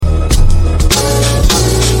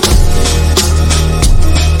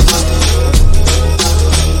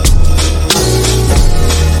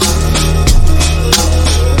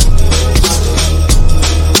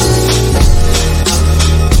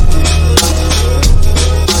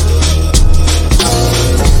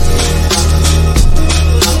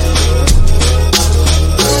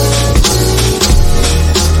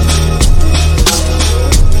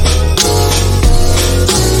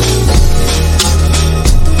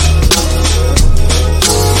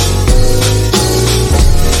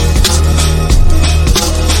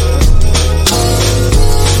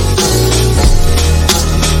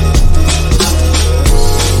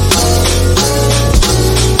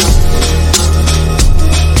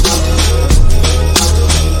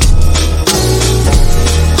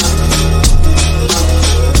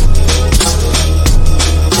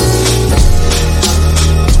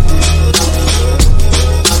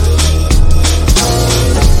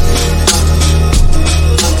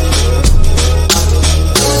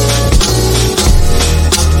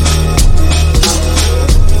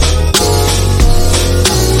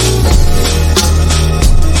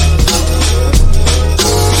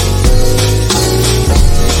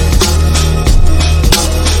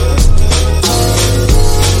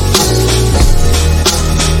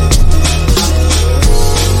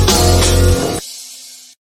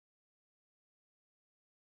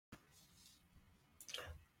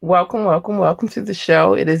Welcome to the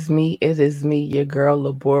show. It is me, your girl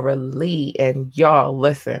Labora Lee, and y'all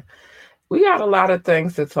listen. We got a lot of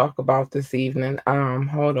things to talk about this evening.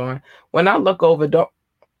 Hold on. When I look over, don't.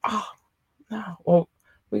 Oh no. Well,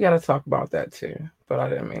 we got to talk about that too. But I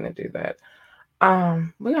didn't mean to do that.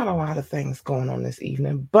 We got a lot of things going on this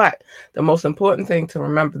evening, but the most important thing to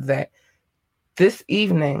remember that this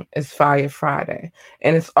evening is Fire Friday,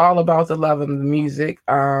 and it's all about the love of the music.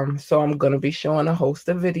 So I'm gonna be showing a host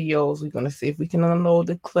of videos. We're gonna see if we can unload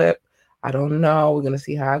the clip. I don't know. We're gonna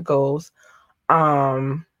see how it goes.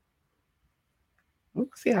 Um, we'll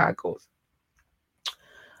see how it goes.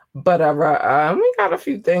 But we got a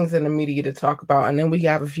few things in the media to talk about, and then we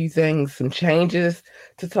have a few things, some changes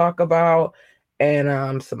to talk about,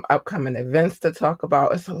 and some upcoming events to talk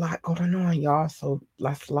about. It's a lot going on, y'all. So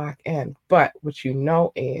let's lock in. But what you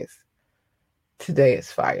know is today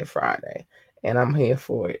is Fire Friday, and I'm here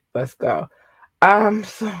for it. Let's go.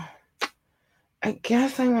 So I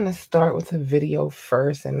guess I'm gonna start with a video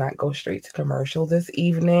first and not go straight to commercial this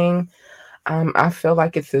evening. I feel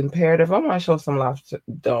like it's imperative. I'm gonna show some love to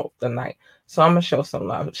Dope tonight, so I'm gonna show some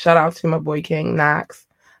love. Shout out to my boy King Knox,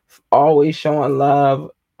 always showing love,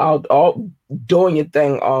 all doing your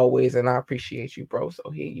thing always, and I appreciate you, bro. So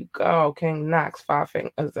here you go, King Knox, Five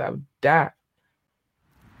Fingers of Death.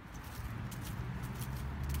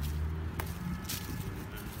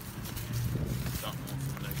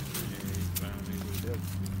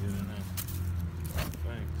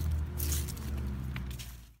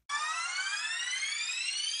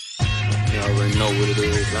 You already know what it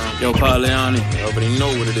is, huh? Yo, Pauliani, you already know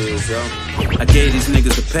what it is, yo. I gave these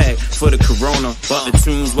niggas a pack for the Corona. Bought the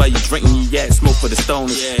tunes while you drinking your yak, smoke for the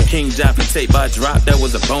stoners. King Joffy tape I dropped, that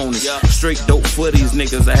was a bonus. Straight dope for these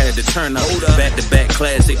niggas, I had to turn up. Back to back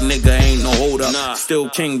classic, nigga, ain't no hold up. Still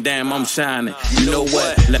king, damn, I'm shining. You know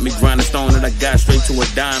what? Let me grind the stone that I got straight to a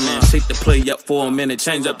diamond. Shake the play up for a minute,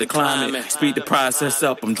 change up the climate. Speed the process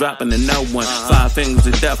up, I'm dropping another one. Five fingers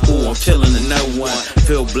of death, ooh, I'm killing another one.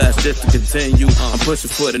 Feel blessed just to continue. I'm pushing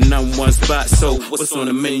for the number one spot, so what's on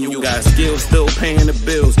the menu? Got skills, still paying the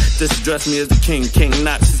bills. Just address me as the king, King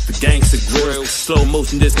Knox is the gangster grill. Slow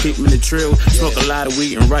motion, just keep me the trill. Smoke a lot of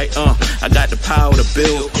weed and right, I got the power to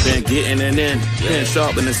build. Been getting it in, been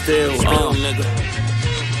sharpening the steel, nigga.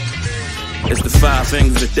 It's the five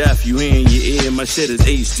fingers of death, you in your ear. My shit is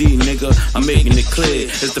HD, nigga, I'm making it clear.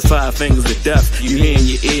 It's the five fingers of death, you in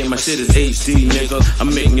your ear. My shit is HD, nigga,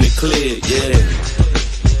 I'm making it clear, yeah.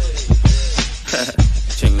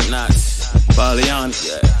 King Knox, Pauliani,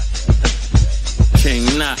 yeah. King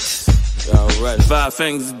Knox, alright. Five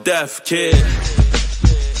fingers of death, kid.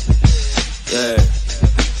 Yeah.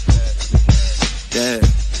 Yeah.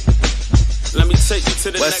 Let me take you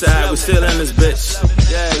to the West side, we still in this bitch.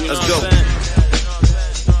 Yeah, you know let's go.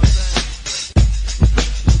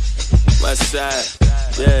 West side,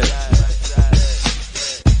 yeah.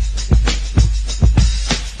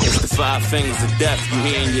 It's the five fingers of death, you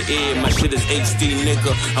hear in your ear. My shit is HD,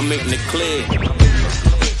 nigga, I'm making it clear.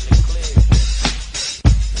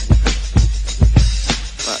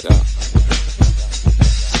 Right up.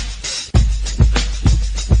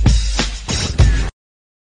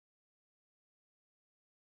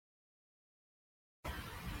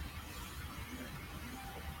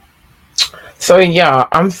 So yeah,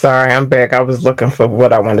 I'm sorry, I'm back. I was looking for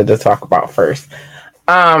what I wanted to talk about first.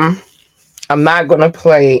 Um, I'm not gonna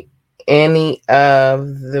play any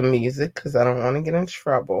of the music because I don't want to get in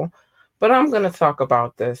trouble. But I'm gonna talk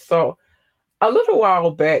about this. So a little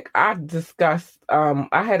while back, I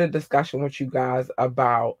had a discussion with you guys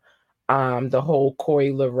about the whole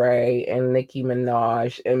Coi Leray and Nicki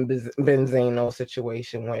Minaj and Benzino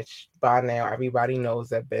situation, which by now everybody knows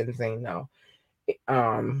that Benzino,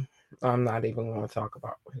 um, I'm not even going to talk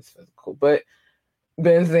about his physical, but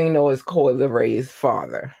Benzino is Coi Leray's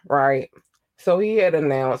father, right? So he had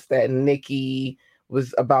announced that Nicki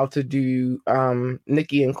was about to do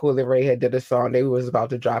Nicki and Coi Leray had did a song. They was about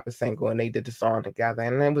to drop a single and they did the song together.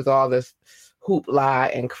 And there was all this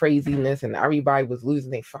hoopla and craziness and everybody was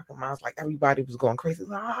losing their fucking minds. Like everybody was going crazy.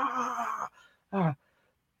 Ah, ah.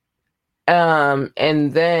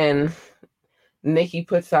 And then Nicki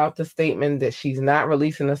puts out the statement that she's not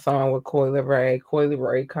releasing a song with Coi Leray. Coi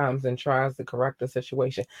Leray comes and tries to correct the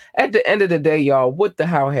situation. At the end of the day, y'all, what the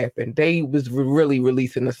hell happened? They was really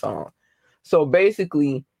releasing the song. So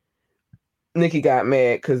basically, Nicki got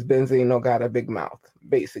mad because Benzino got a big mouth,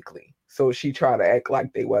 basically. So she tried to act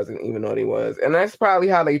like they wasn't, even though they was. And that's probably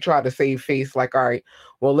how they tried to save face. Like, all right,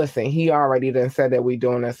 well, listen, he already done said that we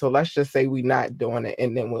doing it. So let's just say we not doing it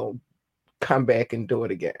and then we'll come back and do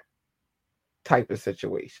it again. Type of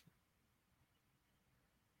situation.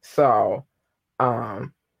 So,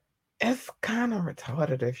 it's kind of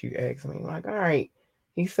retarded if you ask me. Like, all right,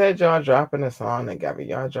 he said y'all dropping a song together.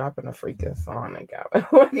 Y'all dropping a freaking song together.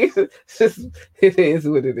 It's just, it is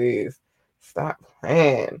what it is. Stop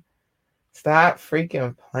playing. Stop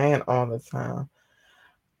freaking playing all the time.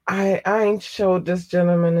 I ain't showed this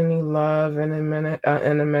gentleman any love in a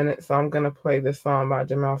minute, so I'm gonna play this song by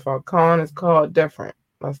Jamal Falcone. It's called Different.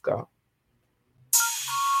 Let's go.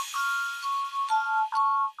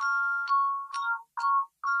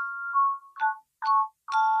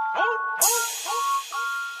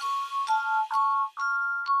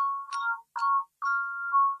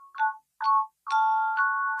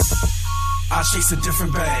 I chase a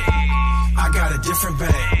different bag. I got a different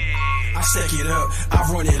bag. I stack it up,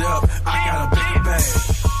 I run it up, I got a bigger bag.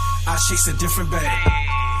 I chase a different bag.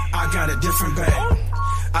 I got a different bag.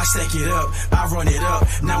 I stack it up, I run it up,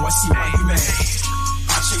 now I see why you mad.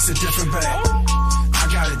 I chase a different bag. I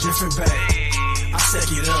got a different bag. I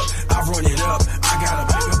stack it up, I run it up, I got a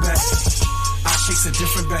bigger bag. I chase a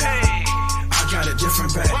different bag. I got a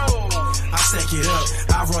different bag. I stack it up,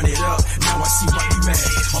 I run it up, now I see why you mad.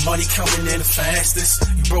 My money coming in the fastest,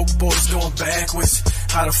 you broke boys going backwards.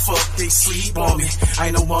 How the fuck they sleep on me?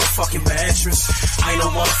 I ain't no motherfucking mattress. I ain't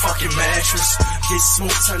no motherfucking mattress. Get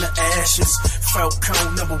smoke, turn to ashes.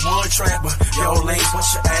 Falcone #1 trapper. Y'all lame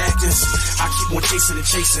bunch of actors. I keep on chasing and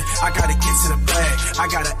chasing. I gotta get to the bag. I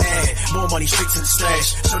gotta add more money straight to the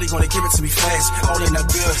stash. Shorty gonna give it to me fast. All in the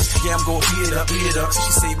good. Yeah, I'm gonna beat it up, beat it up.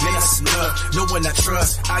 She say, man, that's enough. No one I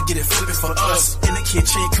trust. I get it flipping for us. In the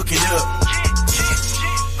kitchen, cooking up.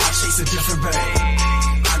 I chase a different bag.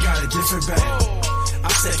 I got a different bag. I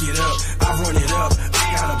stack it up, I run it up, I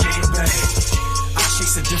got a bigger bag. I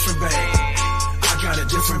chase a different bag. I got a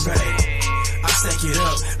different bag. I stack it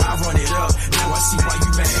up, I run it up, now I see why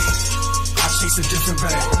you mad. I chase a different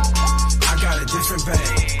bag. I got a different bag.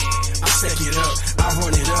 I stack it up, I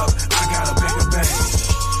run it up, I got a bigger bag.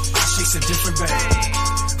 I chase a different bag.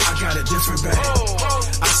 I got a different bag.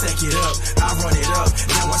 I stack it up, I run it up,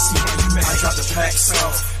 now I see why you mad. I drop the packs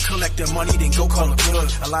off. Collect the money, then go call a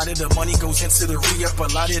plug. A lot of the money goes into the re-up. A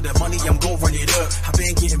lot of the money, I'm gon' run it up. I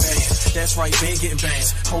been getting bands. That's right, been getting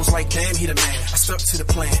bands. Hoes like, damn, he the man. I stuck to the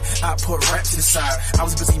plan. I put rap to the side. I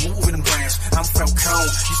was busy moving them brands. I'm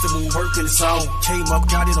Falcone. Used to move work in the zone. Came up,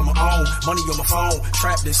 got it on my own. Money on my phone.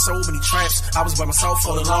 Trapped in so many traps. I was by myself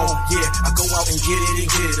all alone. Yeah, I go out and get it and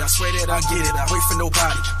get it. I swear that I get it. I wait for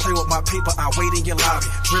nobody. Play with my paper, I wait in your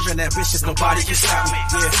lobby. Driven ambitious, nobody can stop me.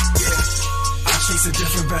 Yeah. I chase a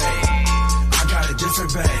different bag. I got a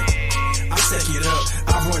different bag. I stack it up,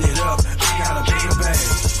 I run it up, I got a bigger bag.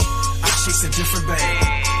 I chase a different bag.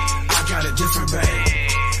 I got a different bag.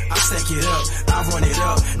 I stack it up, I run it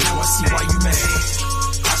up, now I see why you mad.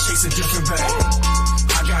 I chase a different bag.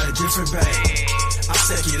 I got a different bag. I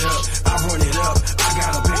stack it up, I run it up, I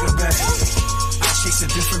got a bigger bag. I chase a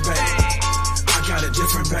different bag. I got a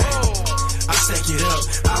different bag. I stack it up,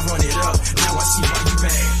 I run it up, now I see why you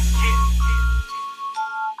mad.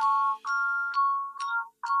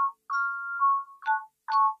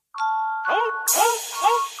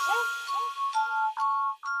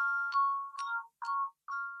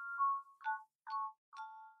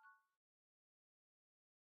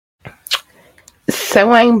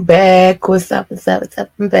 So I'm back. What's up? What's up? What's up?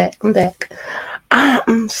 I'm back. I'm back.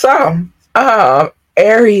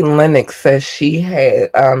 Ari Lennox says she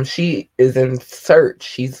is in search.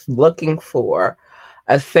 She's looking for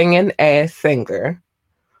a singing ass singer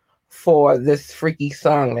for this freaky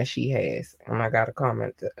song that she has. And I got a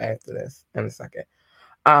comment after this in a second.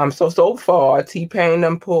 So far, T-Pain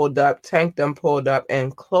done pulled up, Tank done pulled up,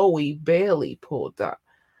 and Chloe Bailey pulled up.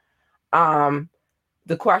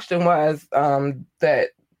 The question was that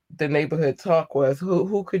the neighborhood talk was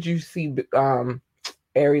who could you see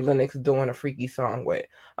Ari Lennox doing a freaky song with?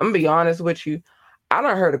 I'm gonna be honest with you. I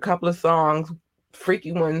done heard a couple of songs,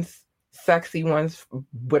 freaky ones, sexy ones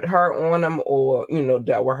with her on them, or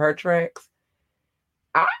that were her tracks.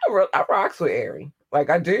 I rocks with Ari. Like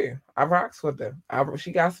I do. I rocks with her.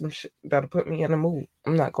 She got some shit that'll put me in the mood.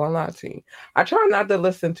 I'm not gonna lie to you. I try not to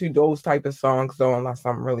listen to those type of songs though, unless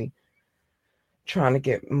I'm really trying to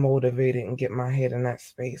get motivated and get my head in that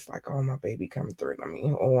space. Like, oh, my baby coming through.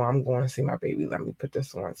 I'm going to see my baby. Let me put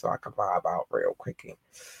this on so I can vibe out real quick and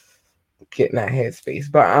get in that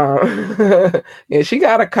headspace. But yeah, she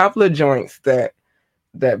got a couple of joints that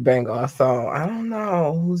bang off. So I don't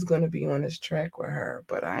know who's gonna be on this track with her,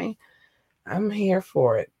 but I'm here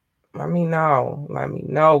for it. Let me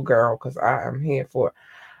know, girl, because I am here for it.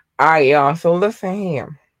 All right, y'all. So listen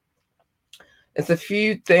here. It's a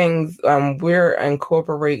few things. We're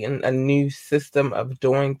incorporating a new system of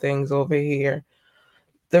doing things over here.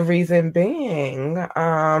 The reason being,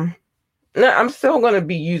 No, I'm still going to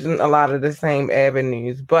be using a lot of the same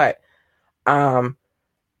avenues, but I'm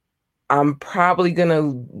probably going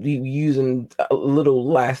to be using a little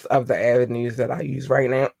less of the avenues that I use right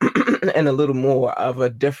now and a little more of a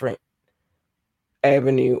different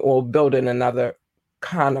avenue, or building another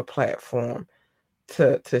kind of platform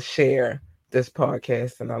to share this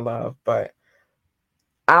podcast and I love. But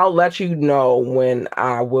I'll let you know when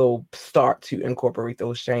I will start to incorporate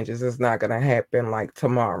those changes. It's not going to happen like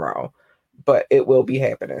tomorrow, but it will be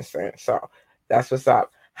happening soon. So that's what's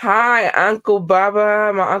up. Hi, Uncle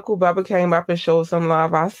Bubba. My Uncle Bubba came up and showed some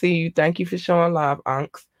love. I see you. Thank you for showing love,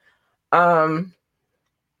 Unks.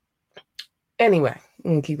 Anyway,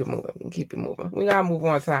 we can keep it moving. We got to move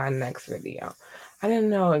on to our next video. I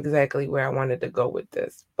didn't know exactly where I wanted to go with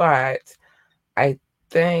this, but I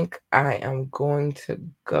think I am going to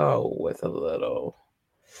go with a little,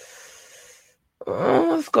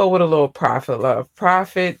 let's go with a little Prophet love.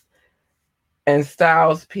 Prophet and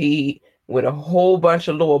Styles P with a whole bunch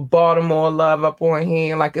of little Baltimore love up on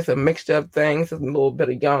here. Like it's a mixture of things. It's a little bit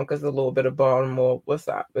of Yonkers, a little bit of Baltimore. What's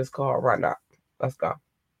up? It's called Run Up. Let's go.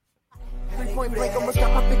 Point blank, almost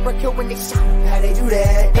got my big kill when they shot. How they do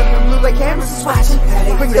that? Them blue like cameras is watching. How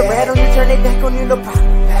they bring the red on you, turn it back on you, no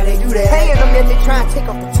problem. How they do that? Paying them as they try and take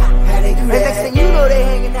off the top. How they do that? And next thing you know, they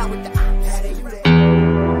hanging out with the ops. How they do that?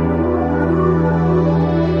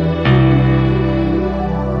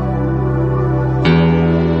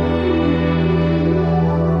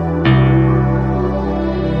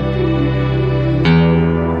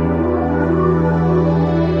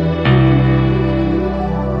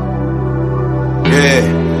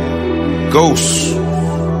 Ghost,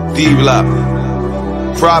 D-Block,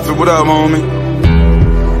 Prophet, what up, homie?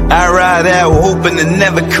 I ride out hoping to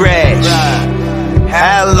never crash.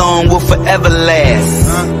 How long will forever last?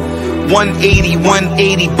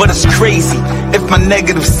 180, but it's crazy. If my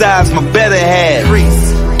negative side's my better half.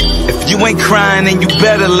 If you ain't crying, then you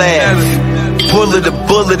better laugh. Pull it a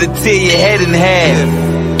bullet to tear your head in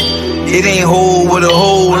half. It ain't whole with a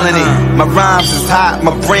hole in it. My rhymes is hot,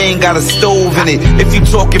 my brain got a stove in it. If you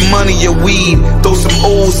talking money or weed, throw some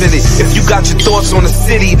O's in it. If you got your thoughts on the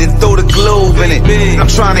city, then throw the globe in it.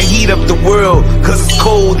 I'm trying to heat up the world, cause it's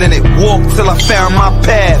cold in it. Walk till I found my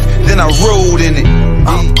path, then I rode in it.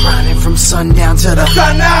 I'm grinding from sundown to the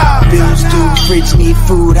sun out. Bills due, fridge need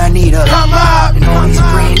food, I need a come out. And all these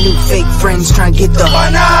brand new fake friends trying to get the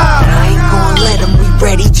run out. And I ain't gonna let them, we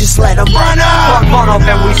ready, just let them run out. Run up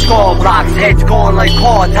and we score blocks, heads going like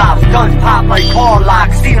car tops, guns pop like car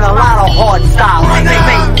locks, seen a lot of hard stops. They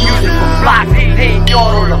make music for blocks, paying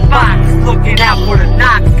yard on the box, looking out for the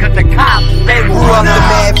knocks, cause the cops, they will run run up.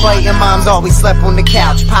 Mad fight and moms always slept on the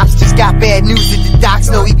couch. Pops just got bad news at the docs,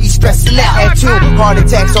 know he be stressing out. Had 2 heart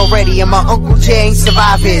attacks already and my Uncle Jay ain't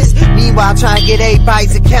survive his. Meanwhile trying to get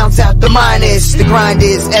everybody's accounts out the minus. The grind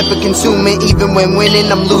is ever consuming, even when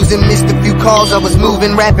winning I'm losing. Missed a few calls, I was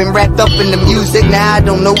moving, rapping, wrapped up in the music. Now I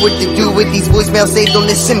don't know what to do with these voicemails saved on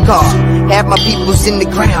this SIM card. Half my people's in the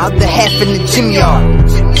ground, the half in the gym yard.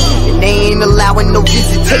 And they ain't allowing no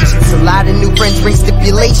visitations. A lot of new friends bring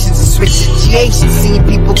stipulations and switch situations. Seeing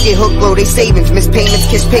people get hooked, blow their savings, miss payments,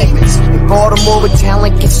 kiss pavements. In Baltimore with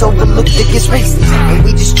talent gets overlooked, it gets racist. And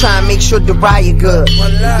we just try and make sure the riot good.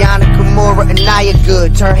 Yana Kimura and Naya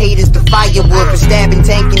good. Turn haters to firewood for stabbing,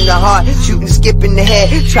 tank in the heart, shooting, skipping the head.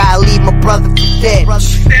 Try to leave my brother for dead.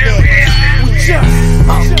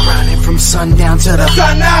 I'm grinding from sundown to the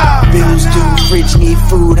sun out. Bills due, fridge need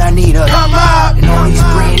food, I need a come out. And all these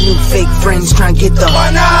brand new fake friends trying to get the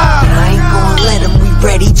run out. And I ain't gonna let them, we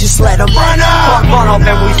ready, just let them run out. Run up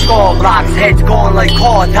and we score blocks, heads going like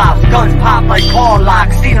car tops, guns pop like car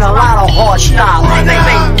locks, seen a lot of hard stops. They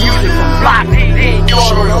make music for blocks, paying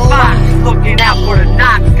yard on the box, looking out for the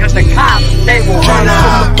knocks, cause the cops, they will run out.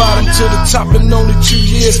 From the bottom to the top in only 2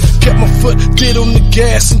 years. Kept my foot dead on the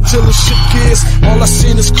gas until the shit gears. All I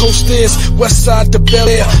seen is coast stairs, west side to Bel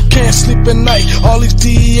Air. Can't sleep at night, all these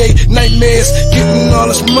DEA nightmares. Getting all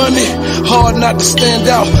this money, hard not to stand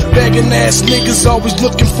out. Begging ass niggas always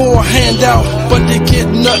looking for a handout, but they get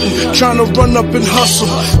nothing, trying to run up and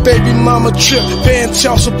hustle. Baby mama trip, paying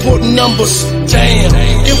child support numbers. Damn,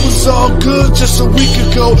 it was all good just a week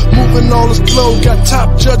ago. Moving all this flow, got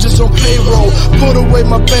top judges on payroll. Put away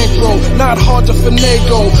my bankroll, not hard to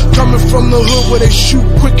finagle. Coming from the hood where they shoot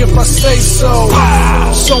quick if I say so.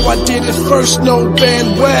 So I did it first, no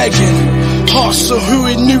bandwagon. Hearts of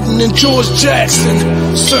Huey Newton and George Jackson.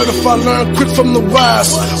 Certified, learn quick from the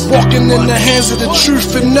wise. Walking in the hands of the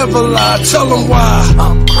truth and never lie. Tell them why.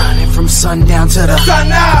 I'm grinding from sundown to the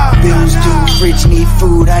sun out. Bills due, fridge need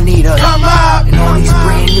food, I need a come out. And all these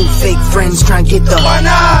brand new fake friends trying to get the run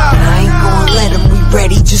out. And I ain't gonna let them, we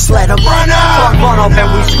ready, just let them run up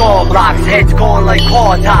and we score blocks. Heads going like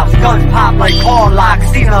car tops, guns pop like car locks.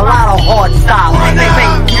 Seen a lot of hard stops. They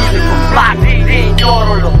make music for blocks. They in your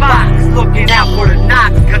or the box, looking out for the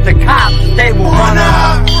knocks. Cause the cops, they will run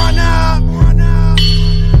up.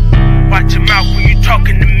 Watch your mouth when you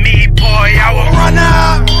talking to me, boy. I will run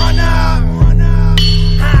up.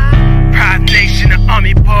 Pride Nation, the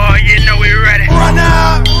army, boy. You know we ready. Run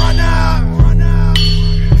up.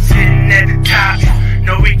 Sitting at the top.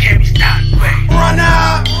 No, we can't be stopped. Wait. Run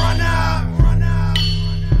up.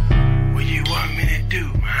 What you want me to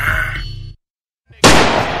do, huh?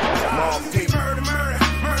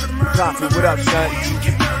 Coffee, what up, son?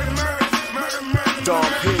 Dog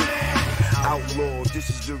P. Outlaw, this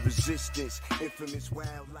is the resistance. Infamous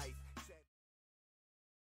wildlife.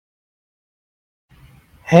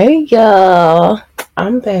 Hey y'all,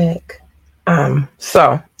 I'm back.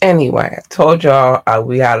 So anyway, I told y'all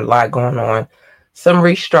we had a lot going on, some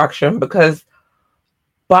restructuring, because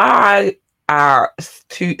by our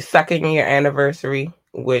second year anniversary,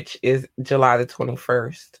 which is July the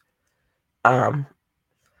 21st,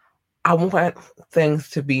 I want things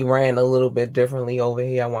to be ran a little bit differently over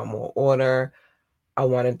here. I want more order. I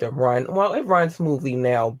wanted to run, well, it runs smoothly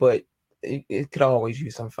now, but it could always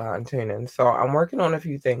use some fine tuning. So I'm working on a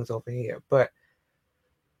few things over here. But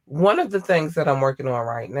one of the things that I'm working on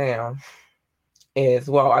right now is,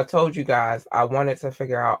 well, I told you guys I wanted to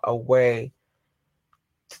figure out a way.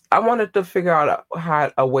 I wanted to figure out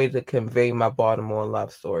a way to convey my Baltimore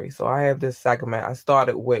love story. So I have this segment I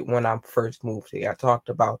started with when I first moved here. I talked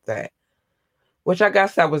about that, which I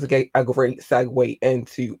guess that was a great segue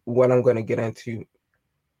into what I'm going to get into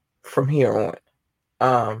from here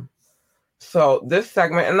on. So this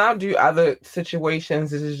segment, and I'll do other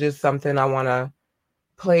situations. This is just something I want to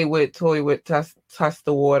play with, toy with, test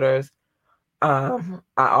the waters. I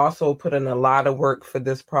also put in a lot of work for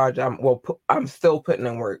this project. I'm still putting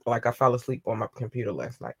in work. Like, I fell asleep on my computer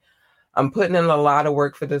last night. I'm putting in a lot of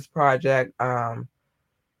work for this project. I'll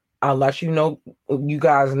let you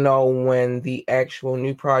guys know when the actual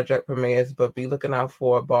new project premieres, but be looking out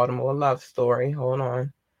for a Baltimore love story. Hold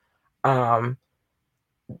on.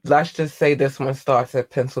 Let's just say this one starts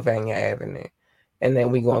at Pennsylvania Avenue, and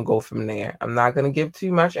then we're going to go from there. I'm not going to give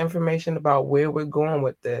too much information about where we're going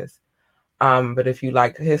with this. But if you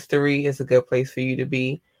like history, it's a good place for you to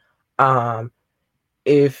be.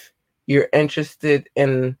 If you're interested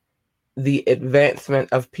in the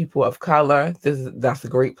advancement of people of color, that's a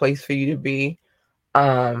great place for you to be.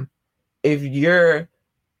 If you're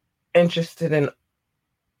interested in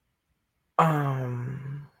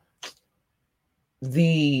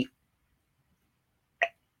the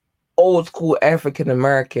old school African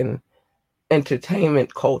American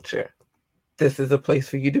entertainment culture, this is a place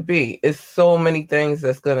for you to be. It's so many things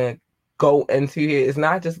that's going to go into here. It's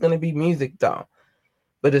not just going to be music, though,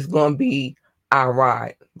 but it's going to be our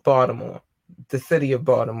ride, Baltimore, the city of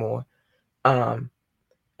Baltimore. And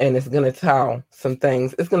it's going to tell some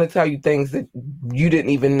things. It's going to tell you things that you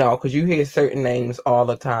didn't even know, because you hear certain names all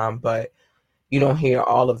the time, but you don't hear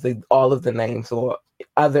all of the names or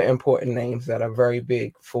other important names that are very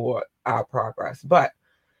big for our progress. But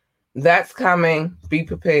that's coming. Be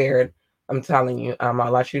prepared. I'm telling you, I'll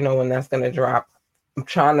let you know when that's going to drop. I'm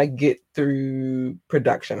trying to get through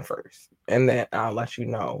production first, and then I'll let you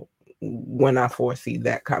know when I foresee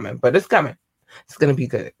that coming. But it's coming. It's going to be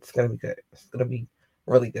good. It's going to be good. It's going to be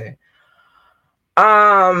really good.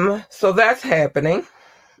 So that's happening.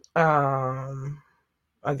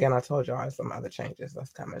 Again, I told y'all I have some other changes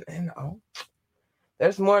that's coming in.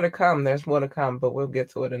 There's more to come. But we'll get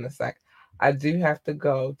to it in a sec. I do have to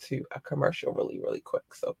go to a commercial really, really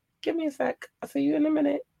quick. So give me a sec. I'll see you in a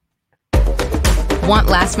minute. Want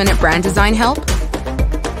last-minute brand design help?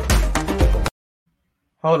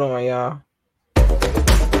 Hold on, y'all.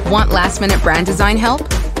 Want last-minute brand design help?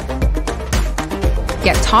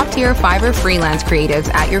 Get top-tier Fiverr freelance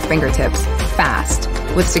creatives at your fingertips, fast,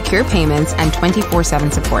 with secure payments and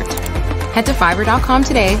 24/7 support. Head to Fiverr.com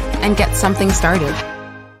today and get something started.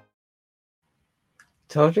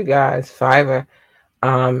 Told you guys, Fiverr.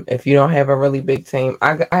 If you don't have a really big team,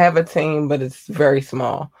 I have a team, but it's very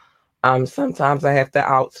small. Sometimes I have to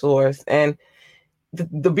outsource. And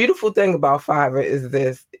the beautiful thing about Fiverr is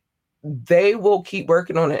this: they will keep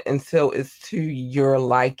working on it until it's to your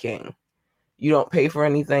liking. You don't pay for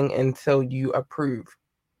anything until you approve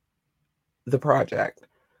the project.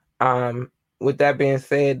 With that being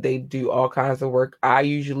said, they do all kinds of work. I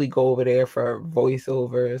usually go over there for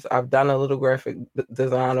voiceovers. I've done a little graphic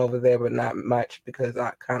design over there, but not much, because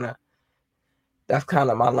that's kind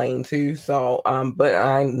of my lane too. So, but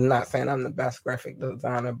I'm not saying I'm the best graphic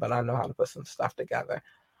designer, but I know how to put some stuff together.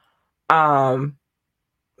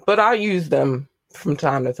 but I'll use them from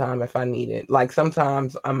time to time if I need it. Like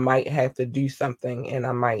sometimes I might have to do something and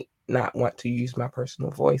I might not want to use my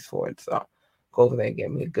personal voice for it. So go over there and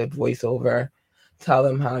get me a good voiceover. Tell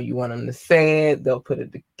them how you want them to say it. They'll put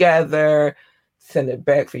it together, send it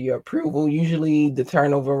back for your approval. Usually the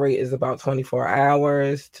turnover rate is about 24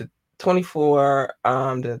 hours to 24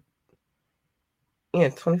 to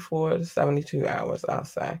 72 hours, I'll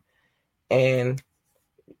say. And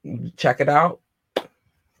check it out.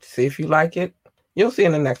 See if you like it. You'll see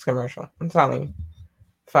in the next commercial. I'm telling you.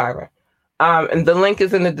 Fiverr. And the link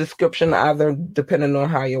is in the description, either depending on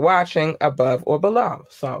how you're watching, above or below.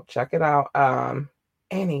 So check it out.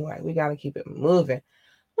 Anyway, we got to keep it moving.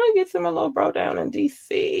 Let me get to my little bro down in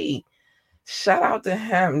DC. Shout out to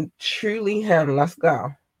him. Truly him. Let's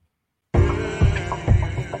go.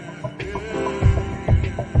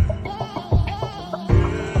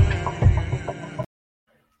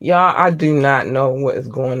 Y'all, I do not know what is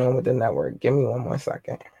going on with the network. Give me one more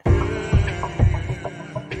second.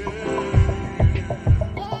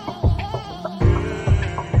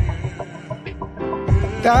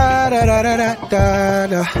 Da da da da da da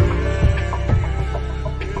da.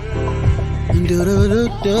 Do do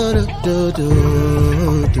do do do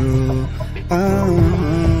do do.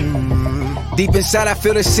 Deep inside, I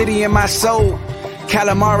feel the city in my soul.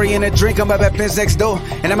 Calamari in a drink, I'm up at Ben's next door.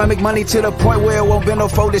 And I'ma make money to the point where it won't be no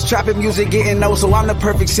fold. This trapping music getting old, so I'm the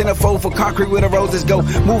perfect centerfold for concrete where the roses go.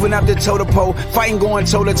 Moving up the toe-to-pole, fighting going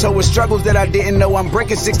toe-to-toe with struggles that I didn't know. I'm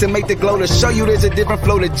breaking six to make the glow, to show you there's a different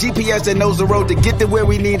flow. The GPS that knows the road to get to where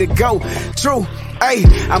we need to go. True. Hey,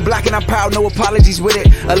 I'm black and I'm proud, no apologies with it.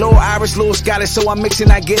 A little Irish, little Scottish, so I'm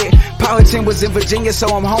mixing, I get it. Powhatan was in Virginia, so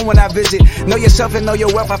I'm home when I visit. Know yourself and know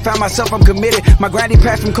your wealth, I found myself, I'm committed. My granny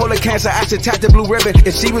passed from colon cancer, I should tap the blue ribbon.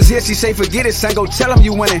 If she was here, she say forget it, son, go tell them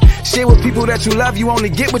you winning. Share with people that you love, you only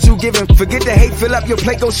get what you giving. Forget the hate, fill up your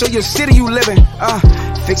plate, go show your city you living.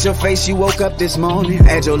 Fix your face, you woke up this morning.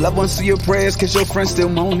 Add your loved ones to your prayers, cause your friends still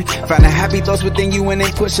moaning. Find the happy thoughts within you and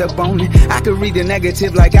then push up on it. I could read the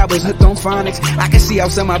negative like I was hooked on phonics. I can see how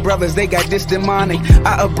some of my brothers, they got this demonic.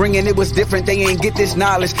 Our upbringing, it was different, they ain't get this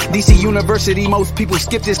knowledge. DC University, most people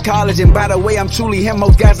skip this college. And by the way, I'm truly him,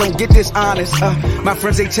 most guys don't get this honest. My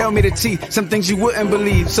friends, they tell me the T, some things you wouldn't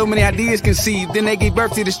believe. So many ideas conceived, then they gave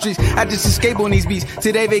birth to the streets. I just escape on these beats,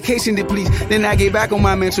 today vacation depletes. Then I get back on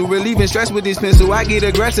my mental, relieving stress with this pencil. I get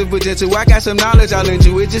aggressive but gentle, I got some knowledge I'll lend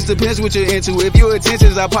you. It just depends what you're into. If your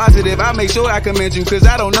intentions are positive, I make sure I commend you. Cause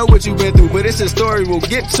I don't know what you've been through, but it's a story we'll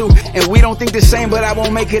get to. And we don't think the same, but I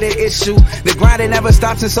won't make it an issue. The grind, it never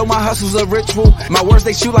stops, and so my hustle's a ritual. My words,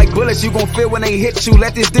 they shoot like bullets, you gon' feel when they hit you.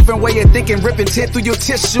 Let this different way of thinking rip and tear through your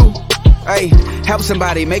tissue. Hey, help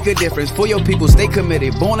somebody, make a difference. For your people, stay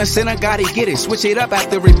committed. Born a sinner, gotta get it. Switch it up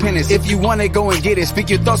after repentance. If you want it, go and get it.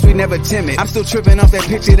 Speak your thoughts, we never timid. I'm still tripping off that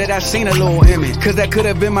picture that I seen a little image. Cause that could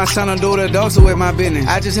have been my son or daughter, dog, so with my business.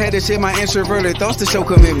 I just had to share my introverted thoughts to show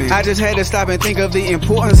commitment. I just had to stop and think of the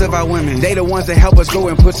importance of our women. They the ones that help us go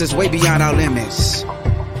and push us way beyond our limits.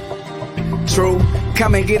 True,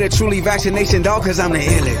 come and get a truly vaccination, dog, cause I'm the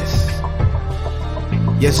illest.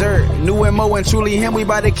 Yes, sir. New and Mo and truly him, we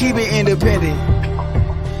bout to keep it independent.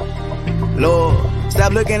 Lord,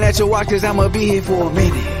 stop looking at your watch, cause I'ma be here for a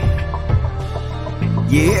minute.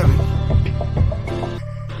 You hear me?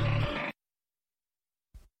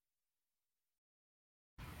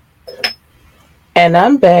 And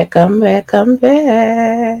I'm back. All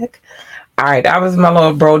right, that was my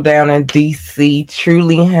little bro down in DC.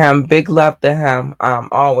 Truly him. Big love to him.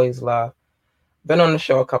 Always love. Been on the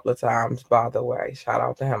show a couple of times, by the way. Shout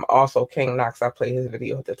out to him. Also, King Knox, I play his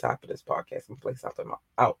video at the top of this podcast and play something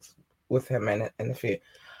else with him in the feed.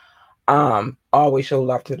 Always show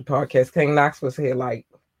love to the podcast. King Knox was here like,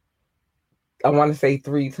 I want to say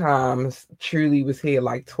 3 times. Truly was here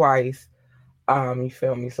like twice. You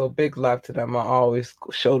feel me? So big love to them. I always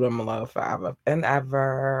show them love forever and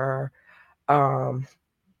ever. And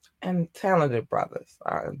talented brothers.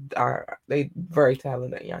 They very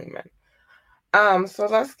talented young men. So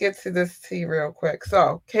let's get to this tea real quick.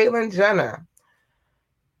 So Caitlyn Jenner,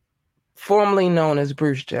 formerly known as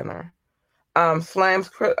Bruce Jenner, slams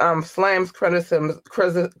criticism.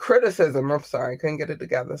 I'm sorry, couldn't get it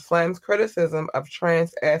together. Slams criticism of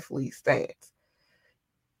trans athlete stance,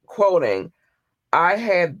 quoting, "I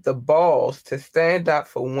had the balls to stand up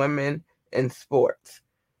for women in sports."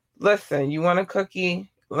 Listen, you want a cookie?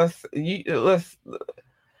 Let's.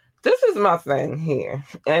 This is my thing here.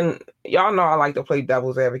 And y'all know I like to play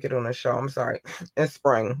devil's advocate on the show. I'm sorry. It's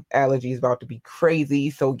spring. Allergies about to be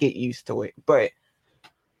crazy, so get used to it. But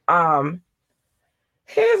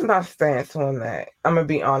here's my stance on that. I'm going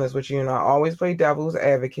to be honest with you. And I always play devil's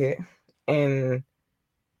advocate. And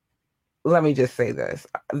let me just say this.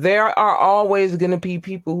 There are always going to be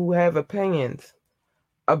people who have opinions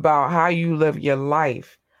about how you live your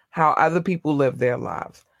life, how other people live their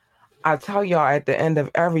lives. I tell y'all at the end of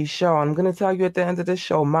every show, I'm going to tell you at the end of this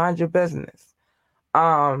show, mind your business.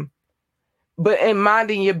 But in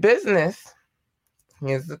minding your business,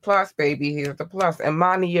 here's the plus, baby. Here's the plus. And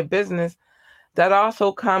minding your business, that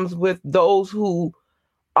also comes with those who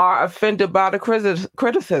are offended by the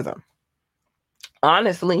criticism.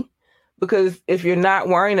 Honestly, because if you're not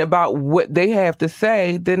worrying about what they have to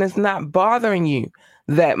say, then it's not bothering you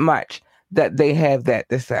that much that they have that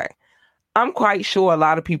to say. I'm quite sure a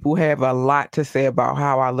lot of people have a lot to say about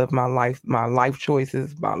how I live my life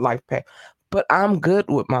choices, my life path. But I'm good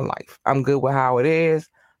with my life. I'm good with how it is.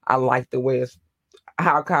 I like the way it's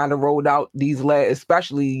how I kind of rolled out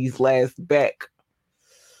especially these last back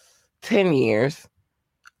 10 years.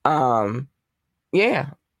 Yeah.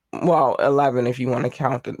 Well, 11 if you want to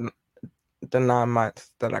count the 9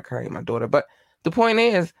 months that I carried my daughter. But the point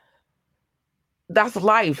is, that's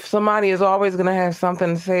life. Somebody is always going to have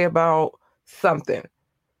something to say about something.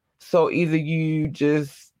 So either you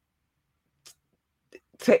just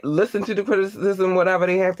listen to the criticism, whatever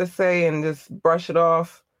they have to say, and just brush it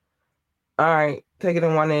off. All right, take it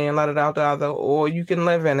in one end, let it out the other, or you can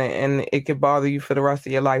live in it and it could bother you for the rest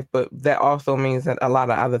of your life. But that also means that a lot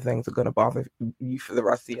of other things are going to bother you for the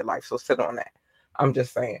rest of your life. So sit on that. I'm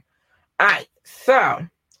just saying. All right, so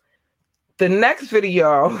the next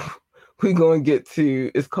video we're going to get to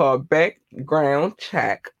is called Background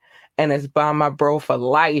Check, and it's by my bro for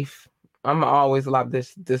life. I'm always love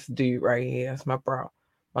this dude right here. It's my bro,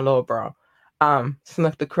 my little bro.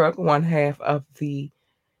 Snuff the Crook, one half of the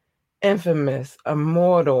infamous,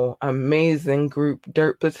 immortal, amazing group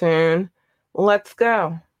Dirt Platoon. Let's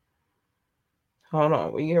go. Hold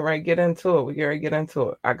on. We get ready to get into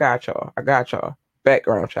it. I got y'all.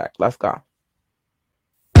 Background check. Let's go.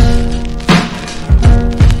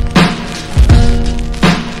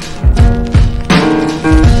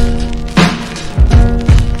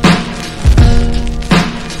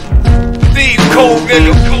 These cold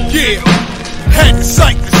nigga. Yeah. Had the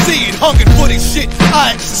sight to see it, hungry for this shit.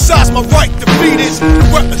 I exercise my right to be this. The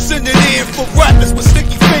representative for rappers with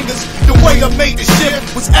sticky fingers. The way I made this shit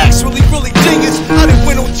was actually really genius. I done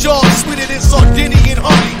went on jobs sweeter than Sardinian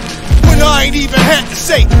honey. When I ain't even had to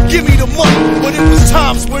say, give me the money. But it was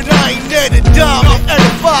times when I ain't there to dime and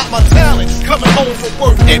edify my talents. Coming home from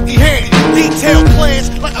work empty-handed. Detailed plans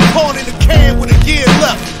like a corn in a can with a year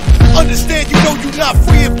left. Understand you know you're not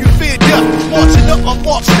free if you fear death. Marching up my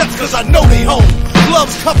march steps cause I know they home.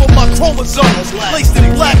 Gloves cover my chromosomes, laced in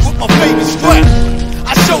black with my favorite strap.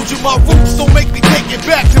 I showed you my roots, don't make me take it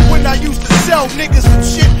back to when I used to sell niggas some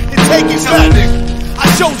shit and take it back. I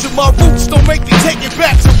showed you my roots, don't make me take it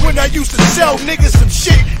back to when I used to sell niggas some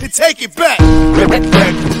shit and take it back.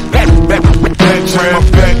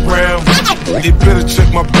 Background. They better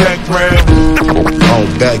check my background. On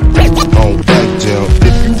back jump.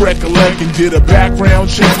 If you recollect and did a background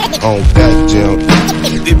check. On back jump.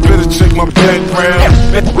 They better check my background.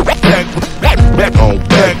 On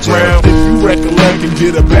background. If you recollect and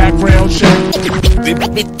did a background check. They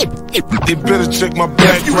better check my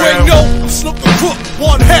background. If you ain't know, I'm Snoop the Crook,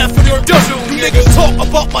 one half of their dozen. You niggas talk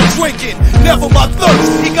about my drinking, never my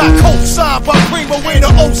thirst. He got co-signed by Primo in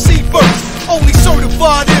the OC verse. Only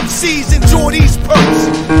certified MCs enjoy these perks.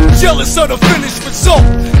 Jealous of the finished result,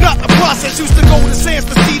 not the process. Used to go to Sam's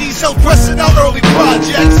for CDs, help pressing out early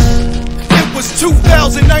projects. It was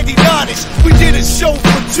 2099-ish. We did a show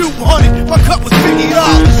for 200. My cut was $50.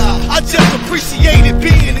 I just appreciated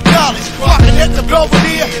being acknowledged. Rocking at the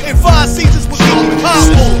Belvedere and 5 Seasons was going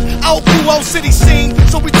powerful. Out through our city scene,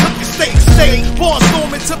 so we took the state to state.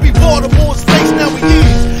 Barnstorming to be Baltimore's face, now we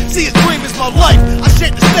is. See, his dream is my life. I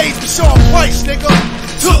shared the stage with Sean Price, nigga.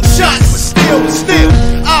 Took shots, but still.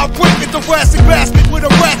 I'll break the thoracic basket with a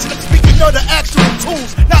ratchet. I'm speaking of the actual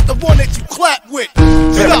tools, not the one that you clap with.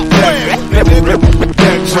 Stop playing.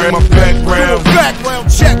 My background. Background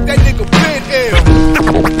check, that nigga been ill.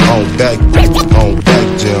 On back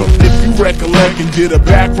jump. If you recollect and did a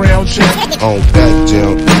background check. On back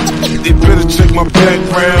jump. They better check my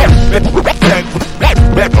background.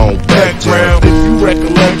 On background. If you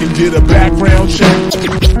recollect and did a background check.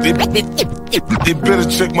 They better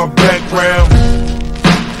check my background.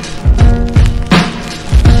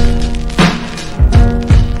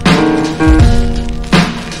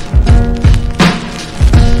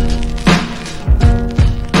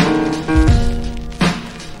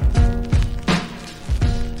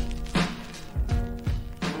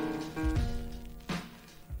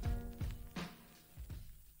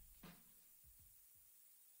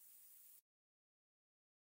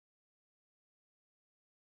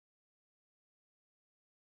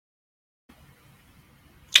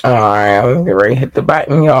 All right, I was getting ready to hit the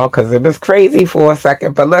button, y'all, because it was crazy for a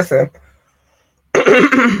second. But listen,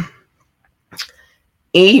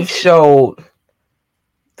 Eve showed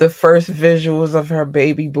the first visuals of her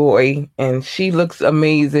baby boy, and she looks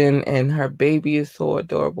amazing, and her baby is so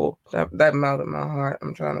adorable. That melted my heart.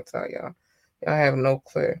 I'm trying to tell y'all. Y'all have no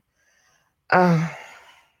clue.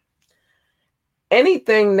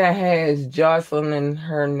 Anything that has Jocelyn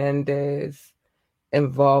Hernandez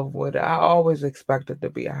involved with it, I always expect it to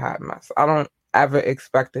be a hot mess. I don't ever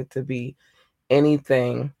expect it to be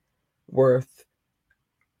anything worth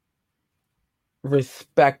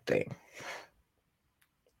respecting.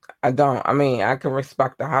 I don't. I mean, I can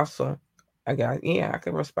respect the hustle. I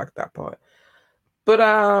can respect that part. But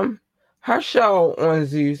her show on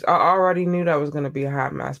Zeus, I already knew that was going to be a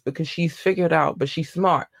hot mess because she's figured out, but she's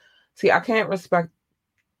smart. See, I can't respect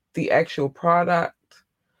the actual product,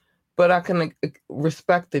 but I can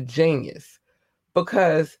respect the genius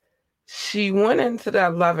because she went into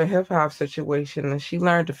that Love and Hip Hop situation and she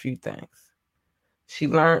learned a few things. She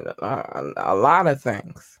learned a lot of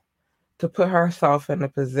things to put herself in a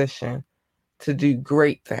position to do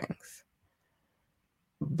great things.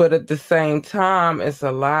 But at the same time, it's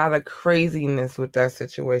a lot of craziness with that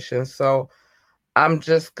situation. So I'm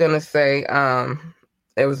just going to say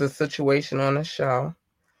it was a situation on the show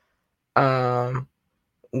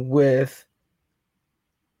with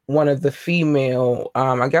one of the female,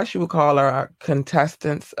 I guess you would call her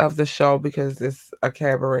contestants of the show because it's a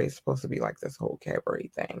cabaret. It's supposed to be like this whole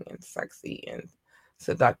cabaret thing and sexy and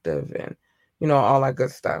seductive and, you know, all that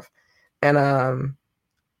good stuff. And a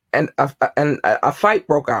fight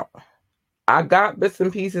broke out. I got bits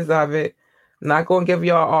and pieces of it. I'm not going to give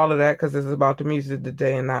y'all all of that because it's about the music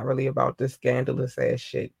today and not really about this scandalous ass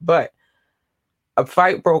shit. But a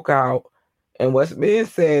fight broke out. And what's being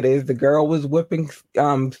said is the girl was whipping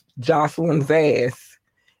Jocelyn's ass,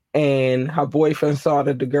 and her boyfriend saw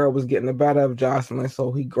that the girl was getting the better of Jocelyn,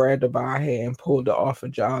 so he grabbed her by her hair and pulled her off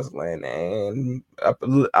of Jocelyn and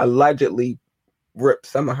allegedly ripped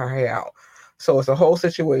some of her hair out. So it's a whole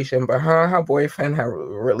situation, but her and her boyfriend have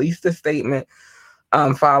released a statement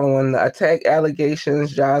following the attack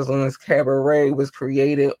allegations. Jocelyn's cabaret was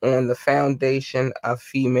created on the foundation of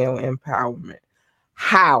female empowerment.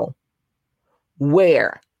 How?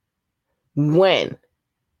 Where? When?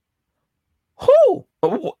 Who?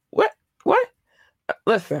 What?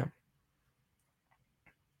 Listen.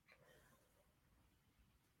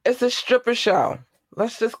 It's a stripper show.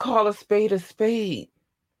 Let's just call a spade a spade.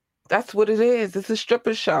 That's what it is. It's a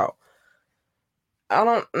stripper show. I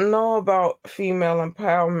don't know about female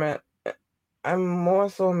empowerment. I'm more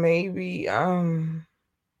so maybe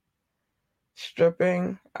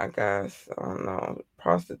stripping, I guess. I don't know.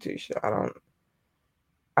 Prostitution. I don't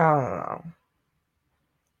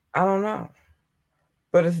know.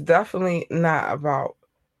 But it's definitely not about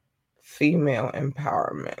female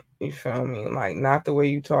empowerment. You feel me? Like, not the way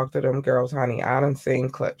you talk to them girls, honey. I done seen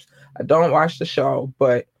clips. I don't watch the show,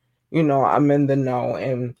 but, you know, I'm in the know.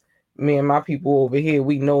 And me and my people over here,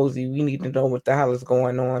 we nosy. We need to know what the hell is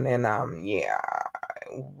going on. And, it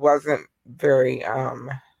wasn't very,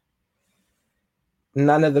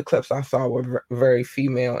 none of the clips I saw were very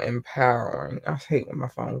female empowering. I hate when my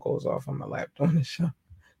phone goes off on my laptop on the show.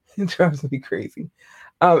 It drives me crazy.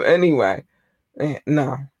 Anyway,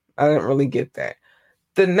 no, I didn't really get that.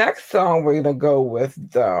 The next song we're going to go with,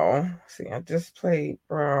 though, see, I just played,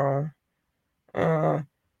 bro.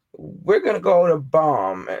 We're going to go to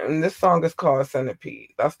Bomb, and this song is called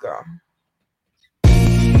Centipede. Let's go.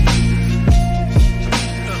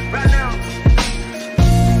 Right now,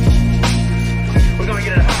 we're gonna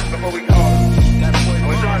get it hot before we call it.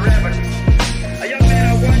 We start rapping. A young man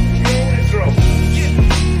I want to grow and grow.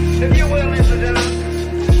 If you will, ladies and gentlemen,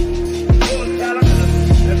 full of talent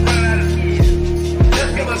that's right out of his ears.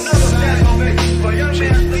 Let's give another standing ovation for a young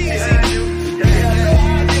man behind you.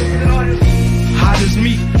 Hot as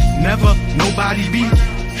me, never nobody beat.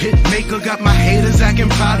 Hit maker, got my haters acting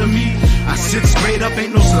proud of me. I sit straight up,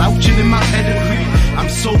 ain't no slouching in my pedigree. I'm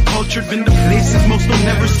so cultured, been to places most don't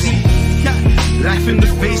never see. Laugh in the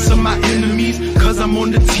face of my enemies, cause I'm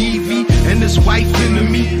on the TV and this wife into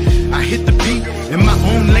me. I hit the beat, in my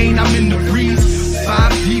own lane, I'm in the breeze.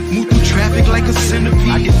 5 deep, move through traffic like a centipede.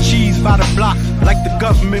 I get cheese by the block, like the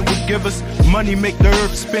government would give us. Money make the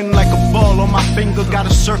earth spin like a ball on my finger. Got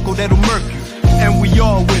a circle that'll murk you, and we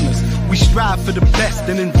all winners. We strive for the best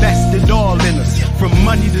and invest it all in us. From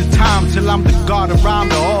money to time till I'm the god of rhyme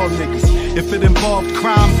to all niggas. If it involved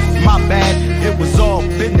crime, my bad, it was all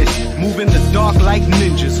business. Move in the dark like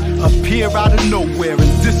ninjas, appear out of nowhere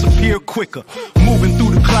and disappear quicker. Moving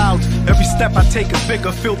through the clouds, every step I take is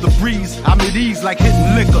bigger. Feel the breeze, I'm at ease like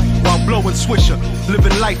hitting liquor while blowing swisher.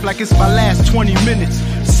 Living life like it's my last 20 minutes.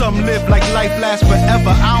 Some live like life lasts forever.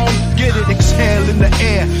 I don't get it, exhale in the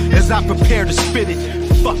air as I prepare to spit it.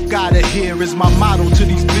 Fuck out of here is my motto to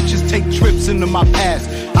these bitches. Take trips into my past.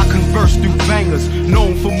 I converse through bangers,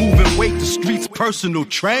 known for moving weight, the streets personal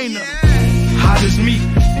trainer. Hot as me,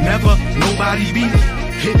 never nobody beat.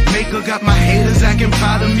 Hit maker, got my haters acting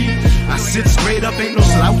proud of me. I sit straight up, ain't no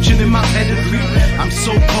slouching in my pedigree. I'm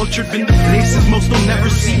so cultured, been to places most don't never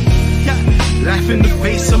see. Laugh in the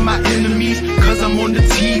face of my enemies, cause I'm on the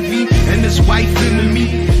TV and this wife into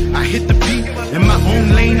me. I hit the beat, in my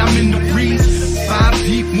own lane, I'm in the breeze. 5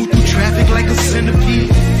 deep, move through traffic like a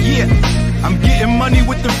centipede. Yeah, I'm getting money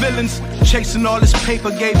with the villains. Chasing all this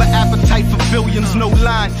paper, gave an appetite for billions, no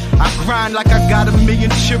line. I grind like I got 1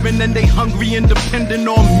 million children and they hungry and depending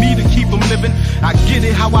on me to keep them living. I get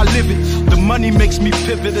it how I live it. The money makes me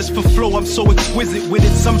pivot. As for flow, I'm so exquisite with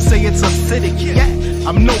it. Some say it's acidic. Yeah,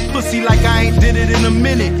 I'm no pussy like I ain't did it in a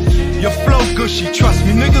minute. Your flow gushy, trust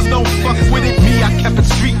me, niggas don't fuck with it. Me, I kept it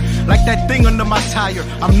street, like that thing under my tire.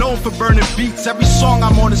 I'm known for burning beats, every song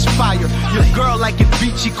I'm on is fire. Your girl like it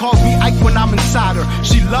beat, she calls me Ike when I'm inside her.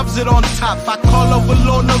 She loves it on top, I call her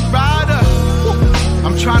Walona Rider.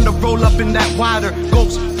 I'm trying to roll up in that wider.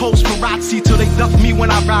 Ghost pose parazzi till they duck me when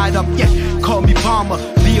I ride up. Yeah, call me Bomber,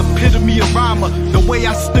 the epitome of rhymer. The way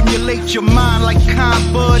I stimulate your mind like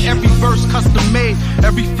Con Bud. Every verse custom made,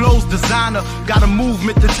 every flow's designer. Got a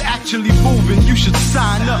movement that's actually moving, you should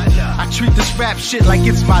sign up. I treat this rap shit like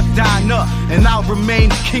it's my diner, and I'll remain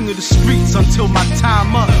king of the streets until my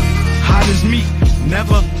time up. Hot as me,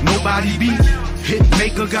 never nobody beat. Hit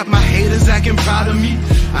maker, got my haters acting proud of me.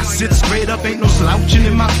 I sit straight up, ain't no slouching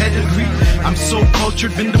in my pedigree. I'm so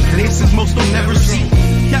cultured, been to places most don't never see.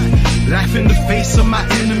 Yeah, laugh in the face of my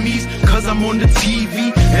enemies, cause I'm on the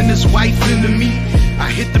TV and this wife into me. I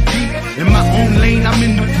hit the beat, in my own lane, I'm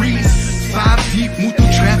in the breeze. 5 deep, move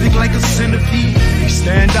through traffic like a centipede. We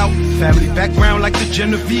stand out, family background like the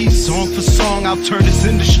Genovese. Song for song, I'll turn this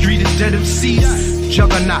industry to dead MCs.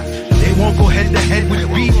 Juggernaut, they won't go head to head with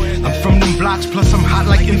me. I'm from them blocks, plus I'm hot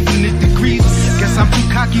like infinite degrees. Guess I'm too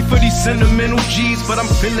cocky for these sentimental G's, but I'm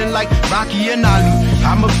feeling like Rocky and Ali.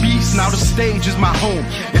 I'm a beast, now the stage is my home.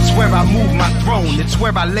 It's where I move my throne, it's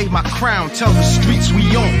where I lay my crown. Tell the streets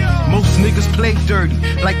we own. Most niggas play dirty,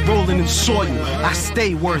 like rolling in soil. I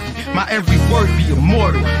stay worthy, my every word be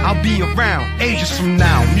immortal. I'll be around, ages from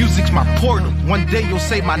now, music's my portal. One day you'll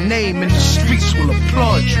say my name and the streets will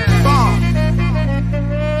applaud you. Bomb.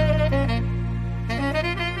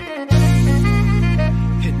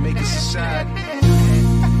 Hitmaker Society.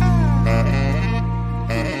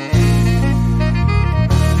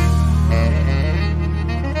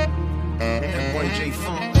 That boy J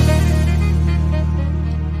Funk.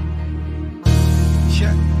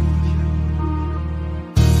 Yeah.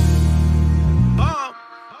 Bomb.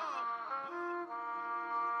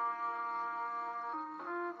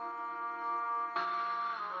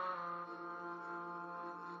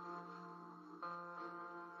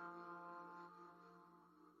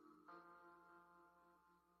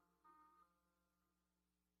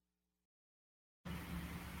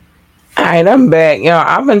 All right, I'm back.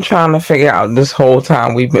 I've been trying to figure out this whole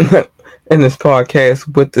time we've been in this podcast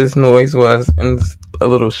what this noise was, and it's a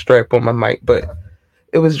little strap on my mic, but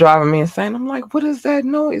it was driving me insane. I'm like, what is that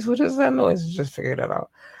noise? What is that noise? Just figured it out.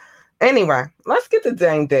 Anyway, let's get to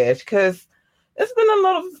Dame Dash, because it's been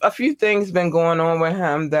a few things been going on with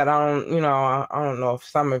him that I don't know if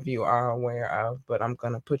some of you are aware of, but I'm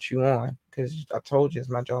gonna put you on because I told you it's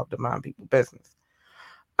my job to mind people's business.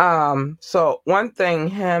 So one thing,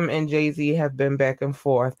 him and Jay-Z have been back and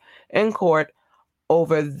forth in court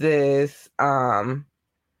over this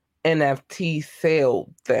NFT sale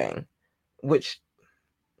thing, which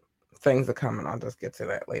things are coming. I'll just get to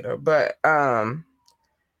that later. But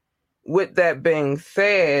with that being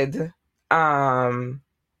said,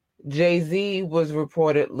 Jay-Z was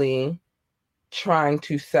reportedly trying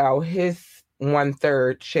to sell his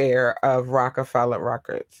 1/3 share of Rockefeller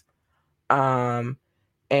Records.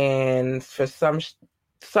 And for some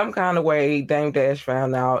kind of way, Dame Dash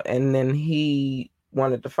found out, and then he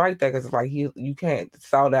wanted to fight that because it's like, you can't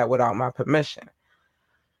sell that without my permission.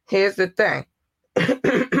 Here's the thing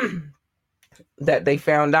that they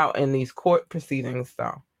found out in these court proceedings,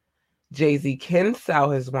 though. Jay-Z can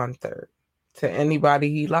sell his 1/3 to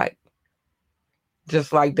anybody he likes.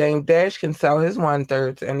 Just like Dame Dash can sell his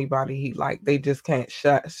 1/3 to anybody he likes. They just can't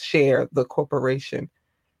share the corporation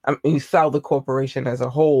you sell the corporation as a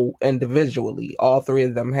whole individually. All three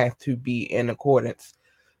of them have to be in accordance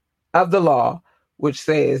of the law, which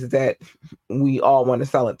says that we all want to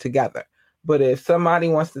sell it together. But if somebody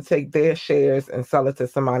wants to take their shares and sell it to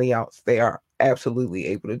somebody else, they are absolutely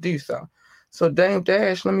able to do so. So Dame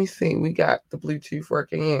Dash, let me see. We got the Bluetooth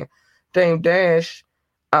working in. Dame Dash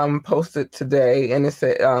posted today, and it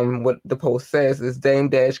said what the post says is Dame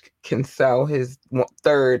Dash can sell his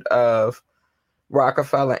third of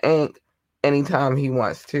Rockefeller Inc. anytime he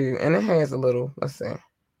wants to. And it has a little, let's see,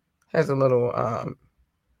 has a little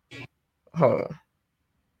hold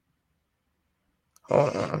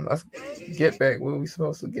on. Let's get back where we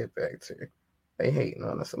supposed to get back to. They hating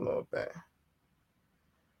on us a little bit.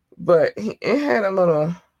 But it had a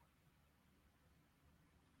little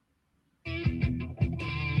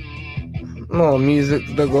music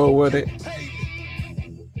to go with it.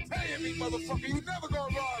 Paying me, motherfucker. You never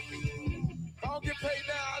gonna rob me. If I don't get paid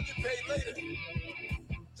now, I'll get paid later.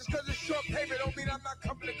 Just because it's short payment don't mean I'm not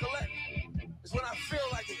coming to collect. It's when I feel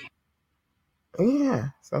like it. Yeah,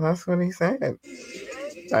 so that's what he said. All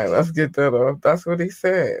right, let's get that off. That's what he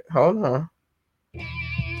said. Hold on.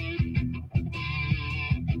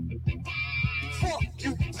 Fuck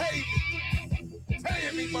you, pay me.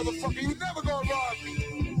 Paying me, motherfucker. You never gonna rob me.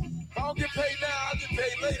 If I don't get paid now, I'll get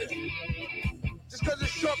paid later. Just because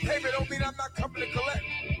it's short payment don't mean I'm not coming to collect.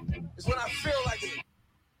 It's when I feel like it.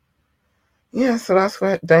 Yeah, so that's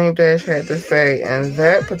what Dame Dash had to say in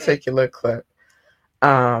that particular clip.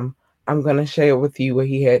 I'm going to share with you what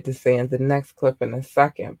he had to say in the next clip in a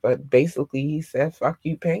second. But basically, he said, fuck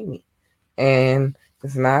you, pay me. And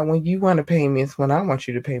it's not when you want to pay me, it's when I want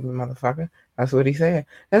you to pay me, motherfucker. That's what he said.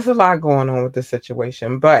 There's a lot going on with the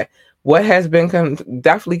situation. But what has been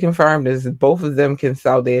definitely confirmed is both of them can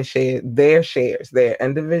sell their shares, their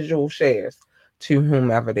individual shares, to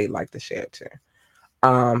whomever they like to share to.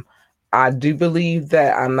 I do believe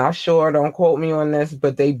that, I'm not sure, don't quote me on this,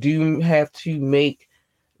 but they do have to make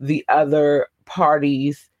the other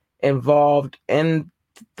parties involved in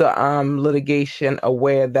the litigation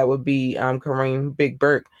aware. That would be Kareem Big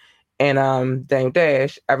Burke and Dame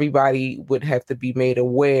Dash. Everybody would have to be made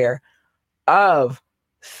aware of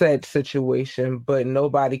said situation, but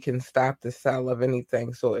nobody can stop the sale of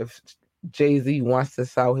anything. So if Jay-Z wants to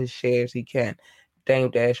sell his shares, he can.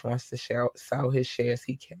 Dame Dash wants to sell his shares,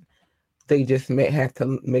 he can. They just may have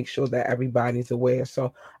to make sure that everybody's aware.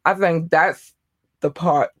 So I think that's the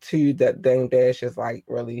part too that Dame Dash is like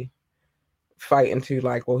really fighting to,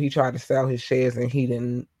 like, well, he tried to sell his shares and he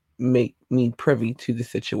didn't make me privy to the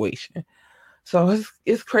situation. So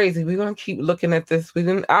it's crazy. We're gonna keep looking at this.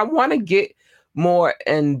 I want to get more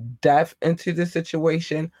in depth into the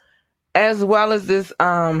situation, as well as this.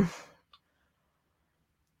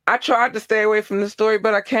 I tried to stay away from the story,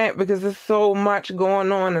 but I can't because there's so much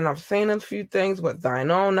going on, and I've seen a few things with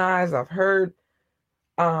thine own eyes. I've heard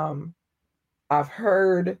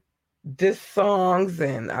diss songs,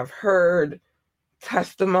 and I've heard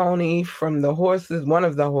testimony from one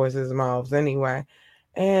of the horses' mouths anyway.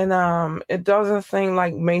 And it doesn't seem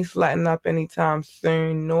like Mase letting up anytime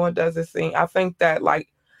soon, nor does it seem, I think that like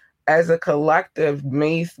as a collective,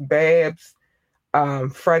 Mase, Babs,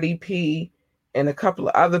 Freddie P, and a couple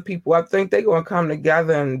of other people, I think they're going to come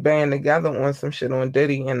together and band together on some shit on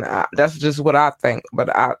Diddy. And that's just what I think. But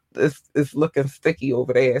it's looking sticky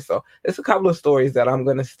over there. So it's a couple of stories that I'm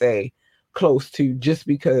going to stay close to just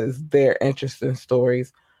because they're interesting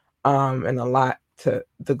stories and a lot to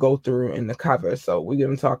go through in the cover. So we're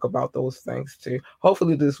going to talk about those things too.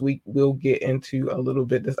 Hopefully this week we'll get into a little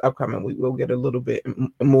bit, this upcoming week, we'll get a little bit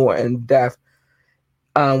more in depth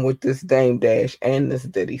with this Dame Dash and this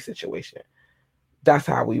Diddy situation. That's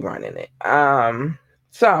how we running it.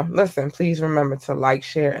 So listen, please remember to like,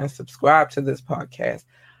 share, and subscribe to this podcast.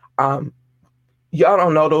 Y'all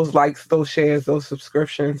don't know those likes, those shares, those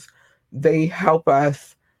subscriptions. They help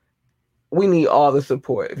us. We need all the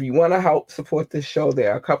support. If you want to help support this show,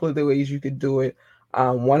 there are a couple of the ways you could do it.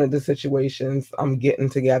 One of the situations I'm getting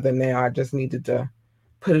together now, I just needed to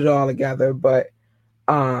put it all together. But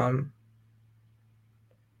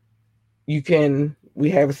we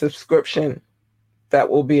have a subscription that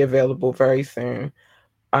will be available very soon.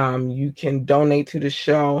 You can donate to the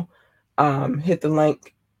show. Hit the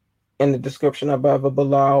link in the description above or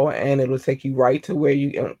below, and it'll take you right to where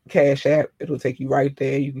you can Cash App. It'll take you right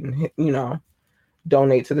there. You can hit,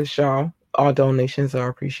 donate to the show. All donations are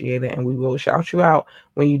appreciated, and we will shout you out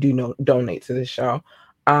when you do donate to the show.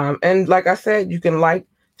 And like I said, you can like,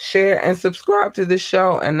 share, and subscribe to the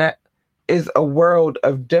show, and that is a world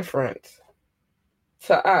of difference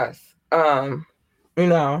to us.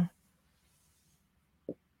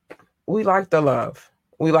 We like the love.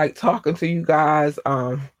 We like talking to you guys.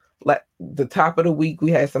 Let the top of the week,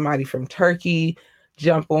 we had somebody from Turkey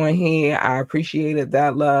jump on here. I appreciated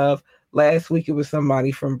that love. Last week, it was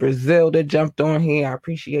somebody from Brazil that jumped on here. I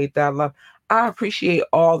appreciate that love. I appreciate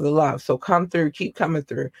all the love. So come through, keep coming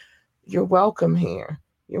through. You're welcome here.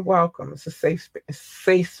 You're welcome. It's a safe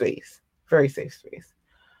space, very safe space.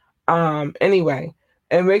 Anyway,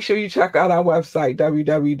 and make sure you check out our website,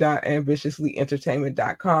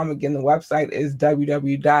 www.ambitiouslyentertainment.com. Again, the website is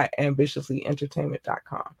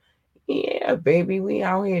www.ambitiouslyentertainment.com. Yeah, baby, we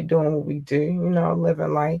out here doing what we do,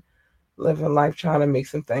 living life, trying to make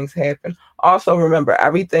some things happen. Also, remember,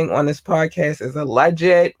 everything on this podcast is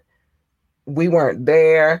alleged. We weren't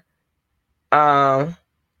there. My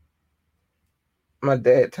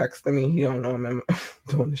dad texted me. He don't know I'm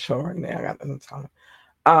doing the show right now. I got nothing to tell him.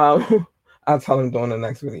 I'll tell him during the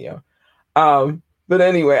next video. But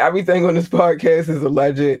anyway, everything on this podcast is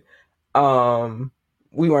alleged.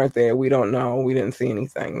 We weren't there. We don't know. We didn't see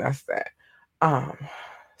anything. That's that.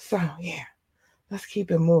 So yeah, let's keep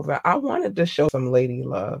it moving. I wanted to show some lady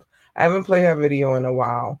love. I haven't played her video in a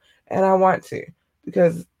while, and I want to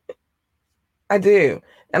because I do,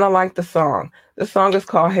 and I like the song. The song is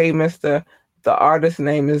called "Hey Mister." The artist's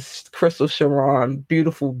name is Crystal Sharon.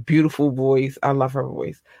 Beautiful, beautiful voice. I love her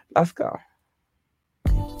voice. Let's go.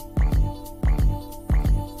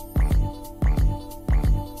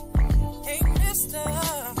 Hey, mister,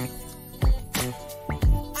 I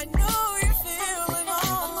know you're feeling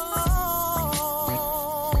all alone.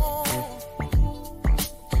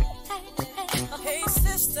 Hey,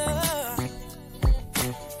 sister,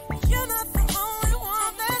 you're not the only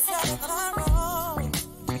one that's out of my road.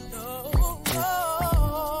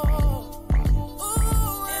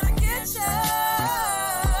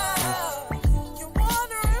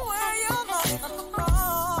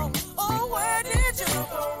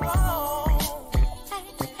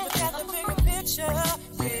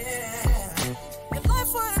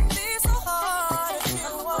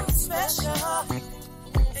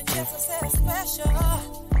 Special.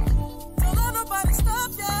 Don't let nobody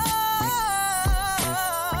stop ya.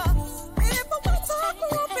 People will talk,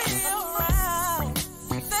 won't be around.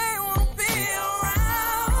 They won't be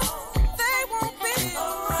around. They won't be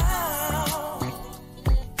around.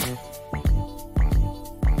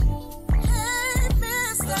 Hey,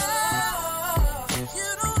 mister, you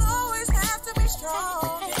don't always have to be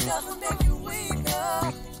strong. It doesn't make you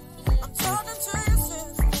weaker. I'm talking to your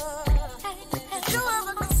sister. Did you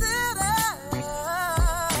ever consider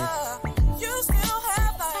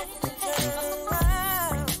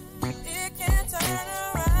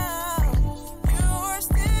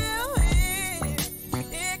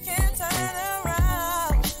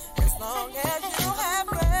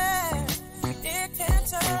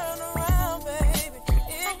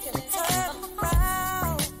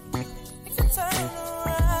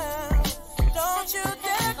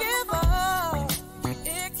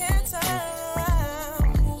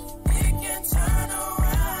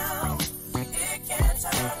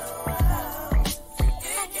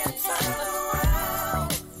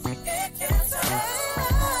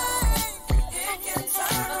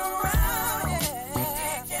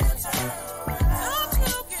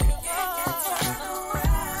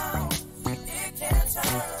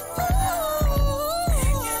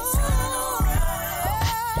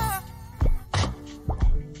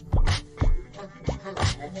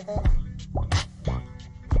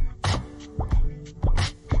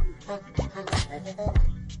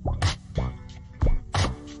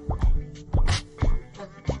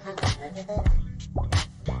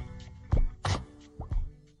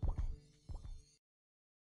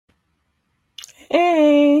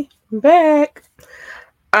Hey, I'm back.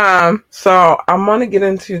 So I'm gonna get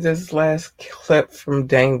into this last clip from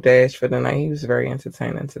Dame Dash for the night. He was very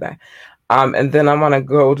entertaining today. And then I want to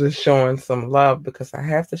go to showing some love because I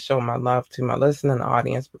have to show my love to my listening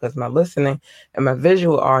audience because my listening and my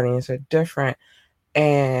visual audience are different,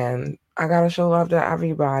 and I gotta show love to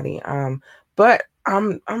everybody. But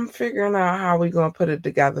I'm figuring out how we're gonna put it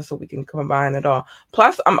together so we can combine it all.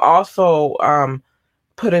 Plus, I'm also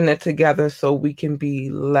putting it together so we can be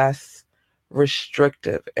less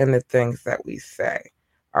restrictive in the things that we say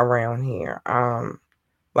around here.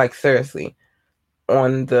 Like seriously,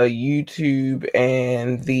 on the YouTube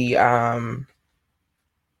and the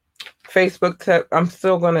Facebook tip, I'm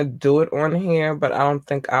still gonna do it on here, but I don't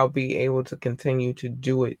think I'll be able to continue to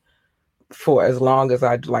do it for as long as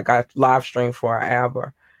I live stream for an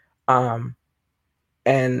hour.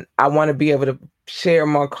 And I want to be able to share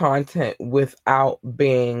more content without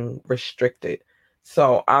being restricted.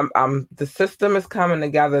 So the system is coming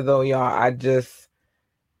together though, y'all.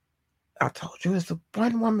 I told you it's a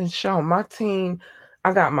one-woman show. My team,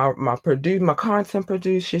 I got my content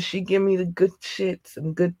producer. She give me the good shits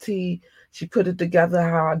and good tea. She put it together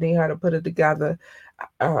how I need her to put it together.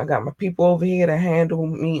 I got my people over here to handle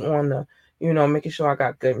me on the, making sure I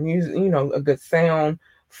got good music, a good sound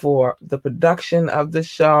for the production of the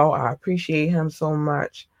show. I appreciate him so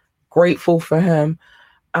much. Grateful for him.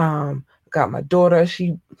 Got my daughter.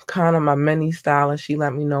 She kind of my mini stylist. She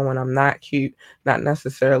let me know when I'm not cute, not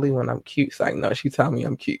necessarily when I'm cute. It's like, no, she tell me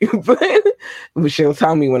I'm cute, but she'll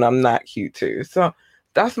tell me when I'm not cute too. So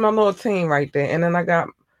that's my little team right there. And then I got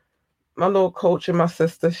my little coach and my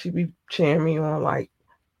sister. She be cheering me on, like,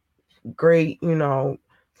 great,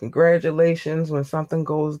 congratulations when something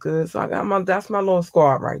goes good. So that's my little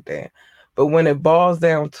squad right there. But when it boils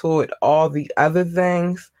down to it, all the other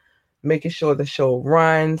things, making sure the show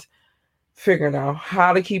runs, figuring out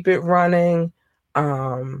how to keep it running,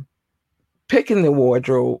 picking the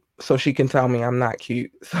wardrobe so she can tell me I'm not cute.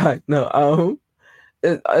 It's like, no,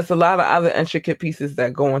 it's a lot of other intricate pieces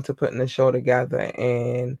that go into putting the show together,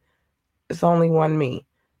 and it's only one me.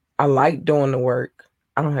 I like doing the work.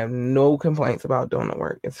 I don't have no complaints about doing the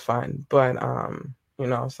work. It's fun. But,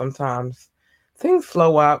 sometimes things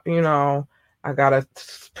slow up, I got to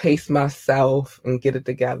pace myself and get it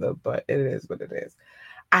together, but it is what it is.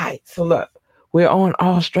 All right, so look, we're on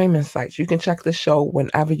all streaming sites. You can check the show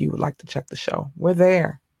whenever you would like to check the show. We're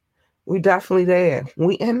there. We definitely there.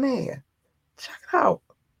 We in there. Check it out.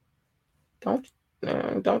 Don't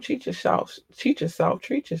cheat yourself. Cheat yourself.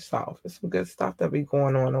 Treat yourself. There's some good stuff that be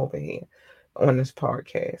going on over here on this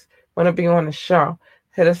podcast. Want to be on the show?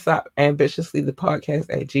 Hit us up,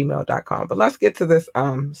 ambitiouslythepodcast@gmail.com. But let's get to this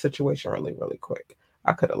situation really, really quick.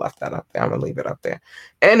 I could have left that up there. I'm going to leave it up there.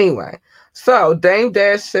 Anyway, so Dame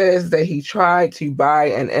Dash says that he tried to buy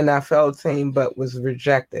an NFL team but was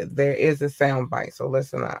rejected. There is a soundbite, so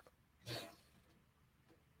listen up.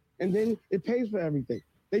 And then it pays for everything.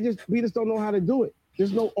 We just don't know how to do it.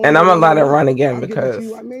 There's no. And I'm going to let it run again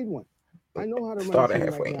because I made one. I know how to run it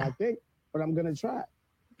halfway. Right now, I think, but I'm going to try.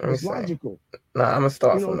 It's logical. No, I'm going to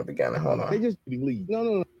start from the beginning. Hold on. They just league.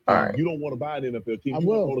 No. All right. You don't want to buy an NFL team. I You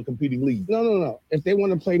will. want to go to competing leagues. No. If they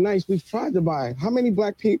want to play nice, we've tried to buy. How many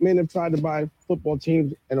black men have tried to buy football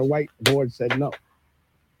teams and a white board said no?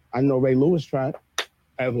 I know Ray Lewis tried.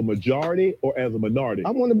 As a majority or as a minority? I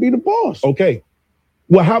want to be the boss. Okay.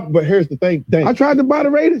 Well, but here's the thing. Dang. I tried to buy the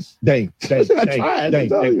Raiders. Dang. I tried.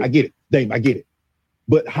 I get it. Dang, I get it.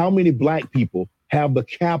 But how many black people have the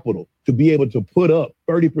capital to be able to put up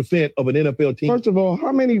 30% of an NFL team? First of all,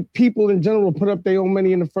 how many people in general put up their own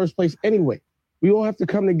money in the first place anyway? We all have to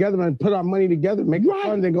come together and put our money together, make it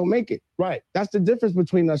fun, then go make it. Right. That's the difference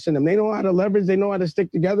between us and them. They know how to leverage. They know how to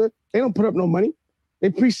stick together. They don't put up no money. They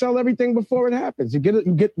pre-sell everything before it happens. You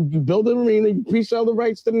build an arena, you pre-sell the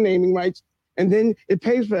rights to the naming rights, and then it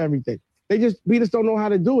pays for everything. We just don't know how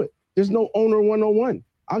to do it. There's no owner 101.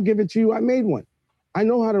 I'll give it to you. I made one. I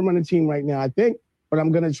know how to run a team right now, I think, but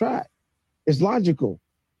I'm going to try. It's logical.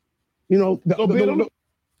 So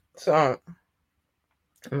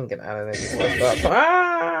let me get out of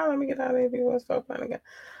there. Let me get out of there before I start playing again.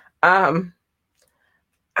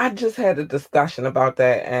 I just had a discussion about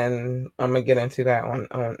that, and I'm gonna get into that on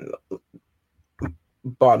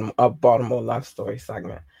Baltimore Love Story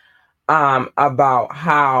segment. About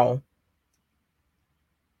how,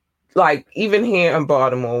 like, even here in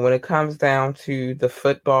Baltimore, when it comes down to the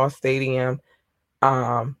football stadium,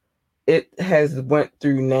 it has went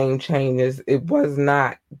through name changes. It was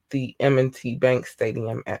not the M&T Bank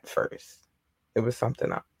Stadium at first. It was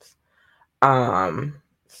something else. Let's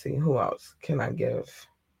see, who else can I give?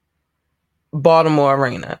 Baltimore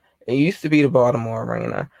Arena. It used to be the Baltimore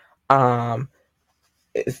Arena.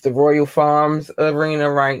 It's the Royal Farms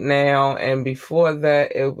Arena right now. And before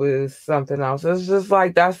that, it was something else. It's just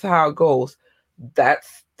like, that's how it goes.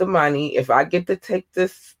 That's the money. If I get to take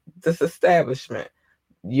this establishment,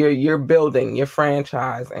 your building, your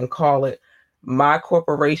franchise, and call it my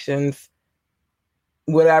corporation's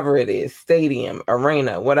whatever it is, stadium,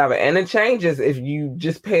 arena, whatever. And it changes if you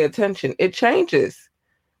just pay attention. It changes.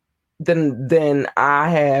 Then I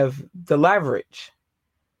have the leverage.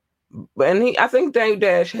 And I think Dame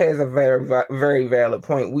Dash has a very, very valid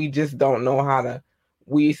point. We just don't know how to.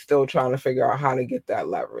 We still trying to figure out how to get that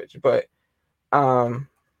leverage. But on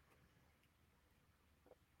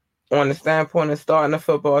the standpoint of starting a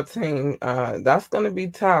football team, that's going to be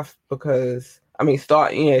tough because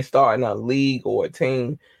starting a league or a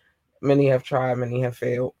team. Many have tried, many have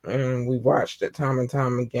failed, and we watched it time and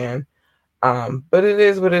time again. But it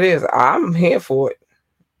is what it is. I'm here for it.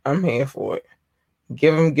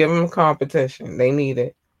 Give them competition. They need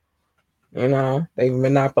it. You know, they've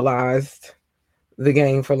monopolized the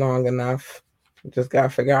game for long enough. You just gotta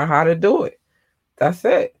figure out how to do it. That's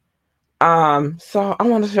it. So I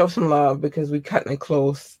want to show some love because we're cutting it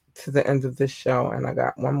close to the end of this show, and I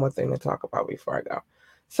got one more thing to talk about before I go.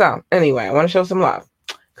 So anyway, I want to show some love.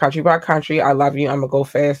 Country by country, I love you. I'm gonna go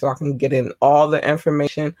fast so I can get in all the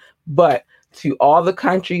information. But to all the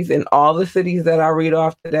countries and all the cities that I read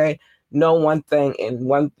off today, know one thing,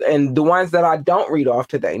 and the ones that I don't read off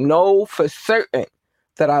today, know for certain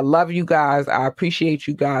that I love you guys. I appreciate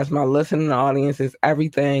you guys. My listening audience is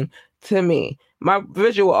everything to me. My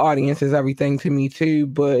visual audience is everything to me too,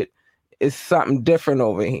 but it's something different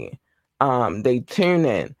over here. They tune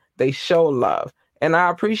in, they show love, and I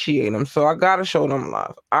appreciate them. So I gotta show them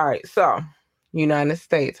love. All right, so United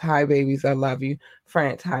States, hi babies, I love you.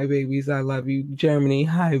 France, hi babies, I love you. Germany,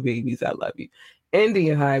 hi babies, I love you.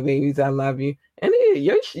 India, hi babies, I love you. And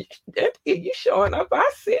you showing up,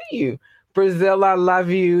 I see you. Brazil, I love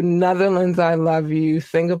you. Netherlands, I love you.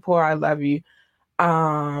 Singapore, I love you.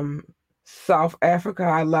 South Africa,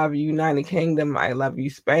 I love you. United Kingdom, I love you.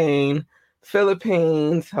 Spain,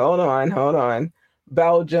 Philippines, hold on.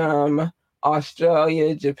 Belgium,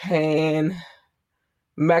 Australia, Japan,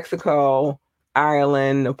 Mexico,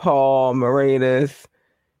 Ireland, Nepal, Mauritius,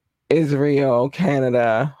 Israel,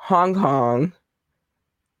 Canada, Hong Kong.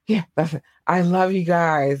 Yeah, that's it. I love you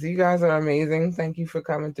guys. You guys are amazing. Thank you for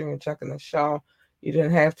coming through and checking the show. You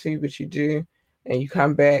didn't have to, but you do. And you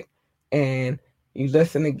come back and you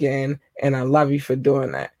listen again. And I love you for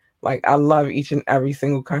doing that. Like, I love each and every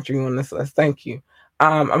single country on this list. Thank you.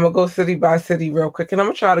 I'm going to go city by city real quick. And I'm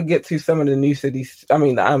going to try to get to some of the new cities.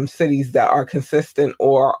 Cities that are consistent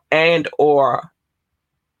or are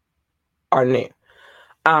new.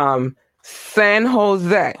 San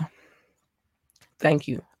Jose. Thank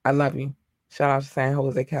you. I love you. Shout out to San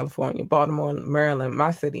Jose, California. Baltimore, Maryland,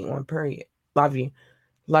 my city on period. Love you.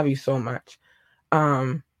 Love you so much.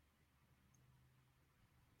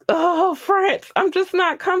 France. I'm just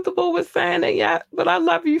not comfortable with saying it yet, but I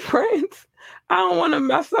love you, France. I don't want to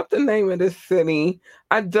mess up the name of this city.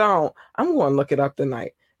 I don't. I'm going to look it up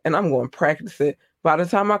tonight, and I'm going to practice it. By the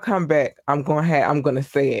time I come back, I'm going to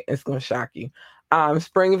say it. It's going to shock you.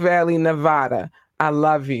 Spring Valley, Nevada. I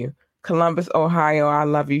love you. Columbus, Ohio, I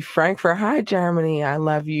love you. Frankfurt, hi, Germany, I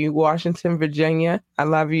love you. Washington, Virginia, I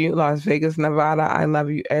love you. Las Vegas, Nevada, I love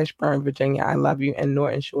you. Ashburn, Virginia, I love you. And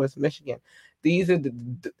Norton Shores, Michigan. These are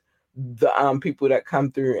the people that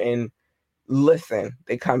come through and listen.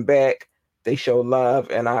 They come back, they show love,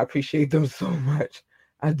 and I appreciate them so much.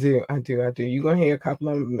 I do. You're going to hear a couple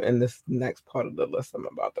of them in this next part of the list I'm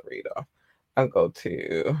about to read off. I'll go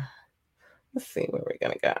to, let's see where we're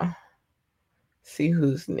going to go. See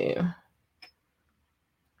who's new.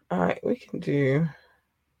 All right, we can do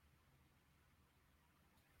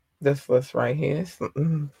this list right here. It's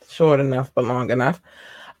short enough, but long enough.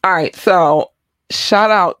 All right, so shout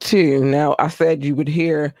out to, now I said you would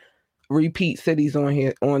hear repeat cities on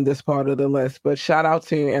here on this part of the list, but shout out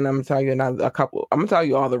to, and I'm gonna tell you another couple. I'm gonna tell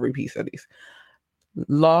you all the repeat cities.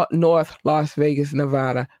 North Las Vegas,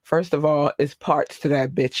 Nevada. First of all, it's parts to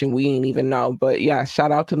that bitch and we ain't even know. But yeah,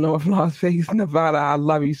 shout out to North Las Vegas, Nevada. I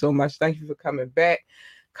love you so much. Thank you for coming back,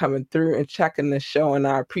 coming through and checking the show, and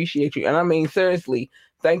I appreciate you. And I mean, seriously,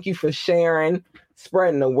 thank you for sharing,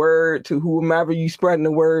 spreading the word to whomever you spreading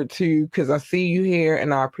the word to, because I see you here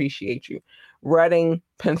and I appreciate you. Reading,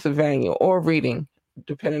 Pennsylvania, or Reading,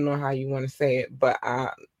 depending on how you want to say it. But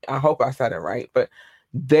I hope I said it right. But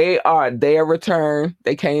they are returned.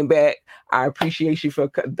 They came back. I appreciate you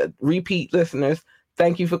for the repeat listeners.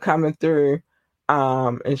 Thank you for coming through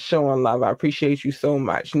and showing love. I appreciate you so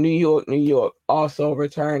much. New York, also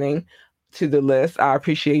returning to the list. I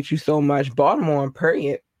appreciate you so much. Baltimore,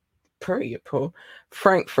 period, Paul.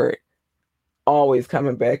 Frankfurt, always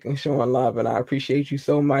coming back and showing love, and I appreciate you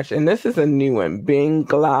so much. And this is a new one.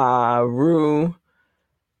 Bengaluru,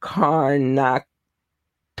 Karnataka.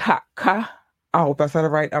 I hope I said it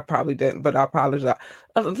right. I probably didn't, but I apologize.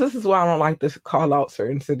 This is why I don't like to call out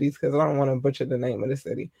certain cities, because I don't want to butcher the name of the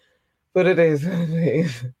city. But it is.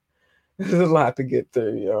 There's a lot to get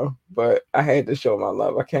through, yo. But I had to show my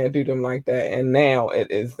love. I can't do them like that. And now it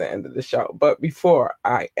is the end of the show. But before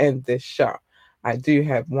I end this show, I do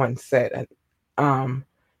have one set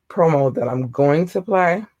promo that I'm going to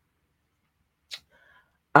play.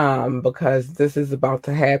 Because this is about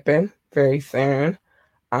to happen very soon.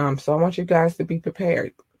 So I want you guys to be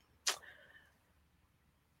prepared.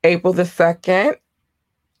 April the 2nd,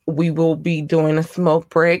 we will be doing a smoke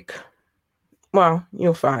break. Well,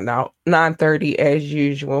 you'll find out. 9:30 as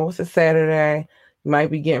usual. It's a Saturday.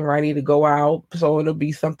 Might be getting ready to go out, so it'll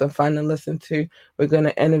be something fun to listen to. We're going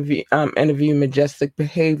to interview Majestic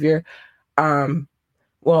Behavior.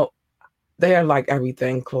 Well, they're like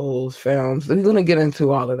everything, clothes, films. We're going to get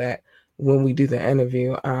into all of that when we do the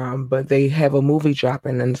interview. But they have a movie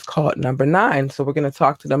dropping, and it's called Number 9. So we're going to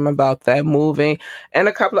talk to them about that movie and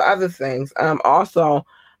a couple of other things. Also,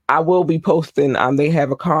 I will be posting. They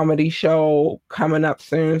have a comedy show coming up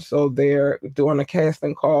soon, so they're doing a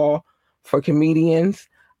casting call for comedians.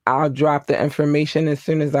 I'll drop the information as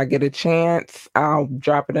soon as I get a chance. I'll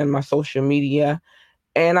drop it in my social media.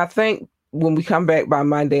 And I think when we come back by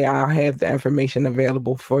Monday, I'll have the information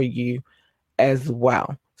available for you as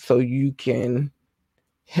well. So you can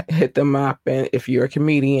hit them up, and if you're a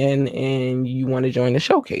comedian and you want to join the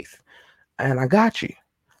showcase. And I got you.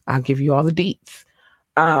 I'll give you all the deets.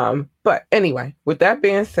 But anyway, with that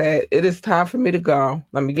being said, it is time for me to go.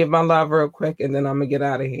 Let me give my love real quick, and then I'm going to get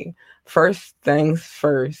out of here. First things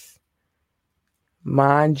first.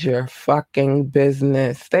 Mind your fucking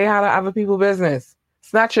business. Stay out of other people's business.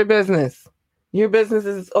 It's not your business. Your business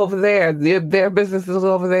is over there. Their business is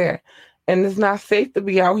over there. And it's not safe to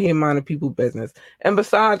be out here minding people's business. And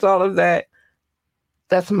besides all of that,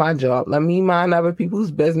 that's my job. Let me mind other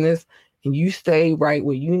people's business, and you stay right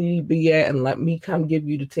where you need to be at, and let me come give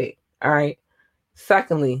you the tip. All right?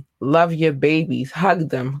 Secondly, love your babies. Hug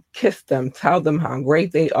them. Kiss them. Tell them how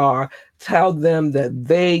great they are. Tell them that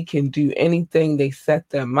they can do anything they set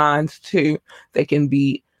their minds to. They can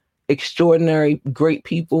be extraordinary, great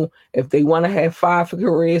people. If they want to have 5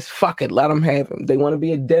 careers, fuck it. Let them have them. They want to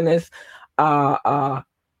be a dentist,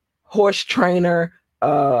 horse trainer,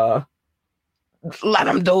 let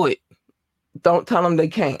them do it. Don't tell them they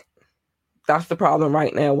can't. That's the problem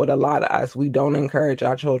right now with a lot of us. We don't encourage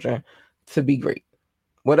our children to be great.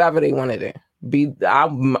 Whatever they want to do. I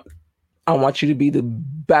want you to be the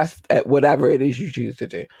best at whatever it is you choose to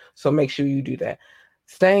do. So make sure you do that.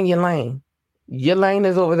 Stay in your lane. Your lane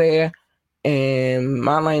is over there, and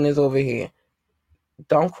my lane is over here.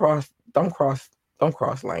 Don't cross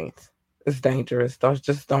lanes. It's dangerous. Don't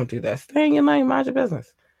do that. Stay in your lane. Mind your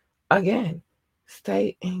business. Again,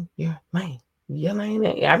 stay in your lane. Your lane,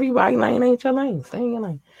 everybody's lane ain't your lane. Stay in your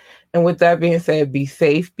lane. And with that being said, be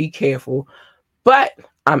safe, be careful. But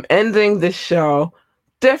I'm ending this show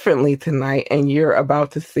differently tonight, and you're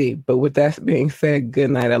about to see. But with that being said,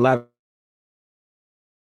 good night. I love you.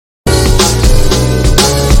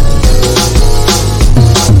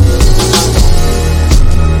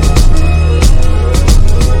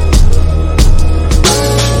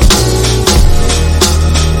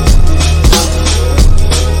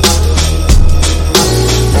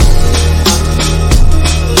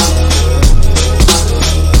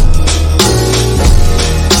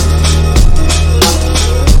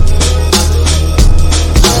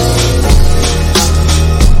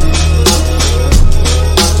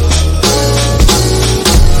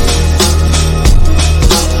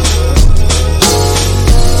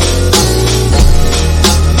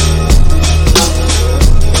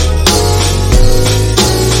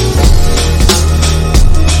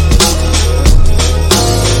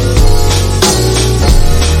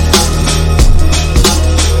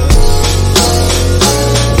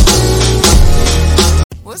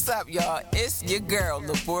 Your girl,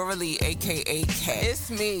 Labora Lee, aka K. It's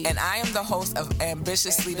me, and I am the host of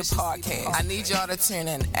Ambitiously the Podcast. I need y'all to tune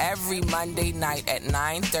in every Monday night at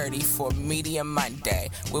 9:30 for Media Monday,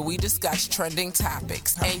 where we discuss trending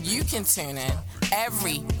topics. And you can tune in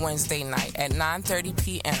every Wednesday night at 9:30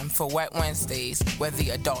 p.m. for Wet Wednesdays, where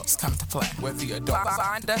the adults come to play.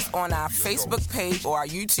 Find us on our Facebook page or our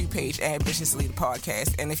YouTube page, Ambitiously the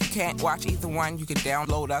Podcast. And if you can't watch either one, you can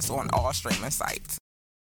download us on all streaming sites.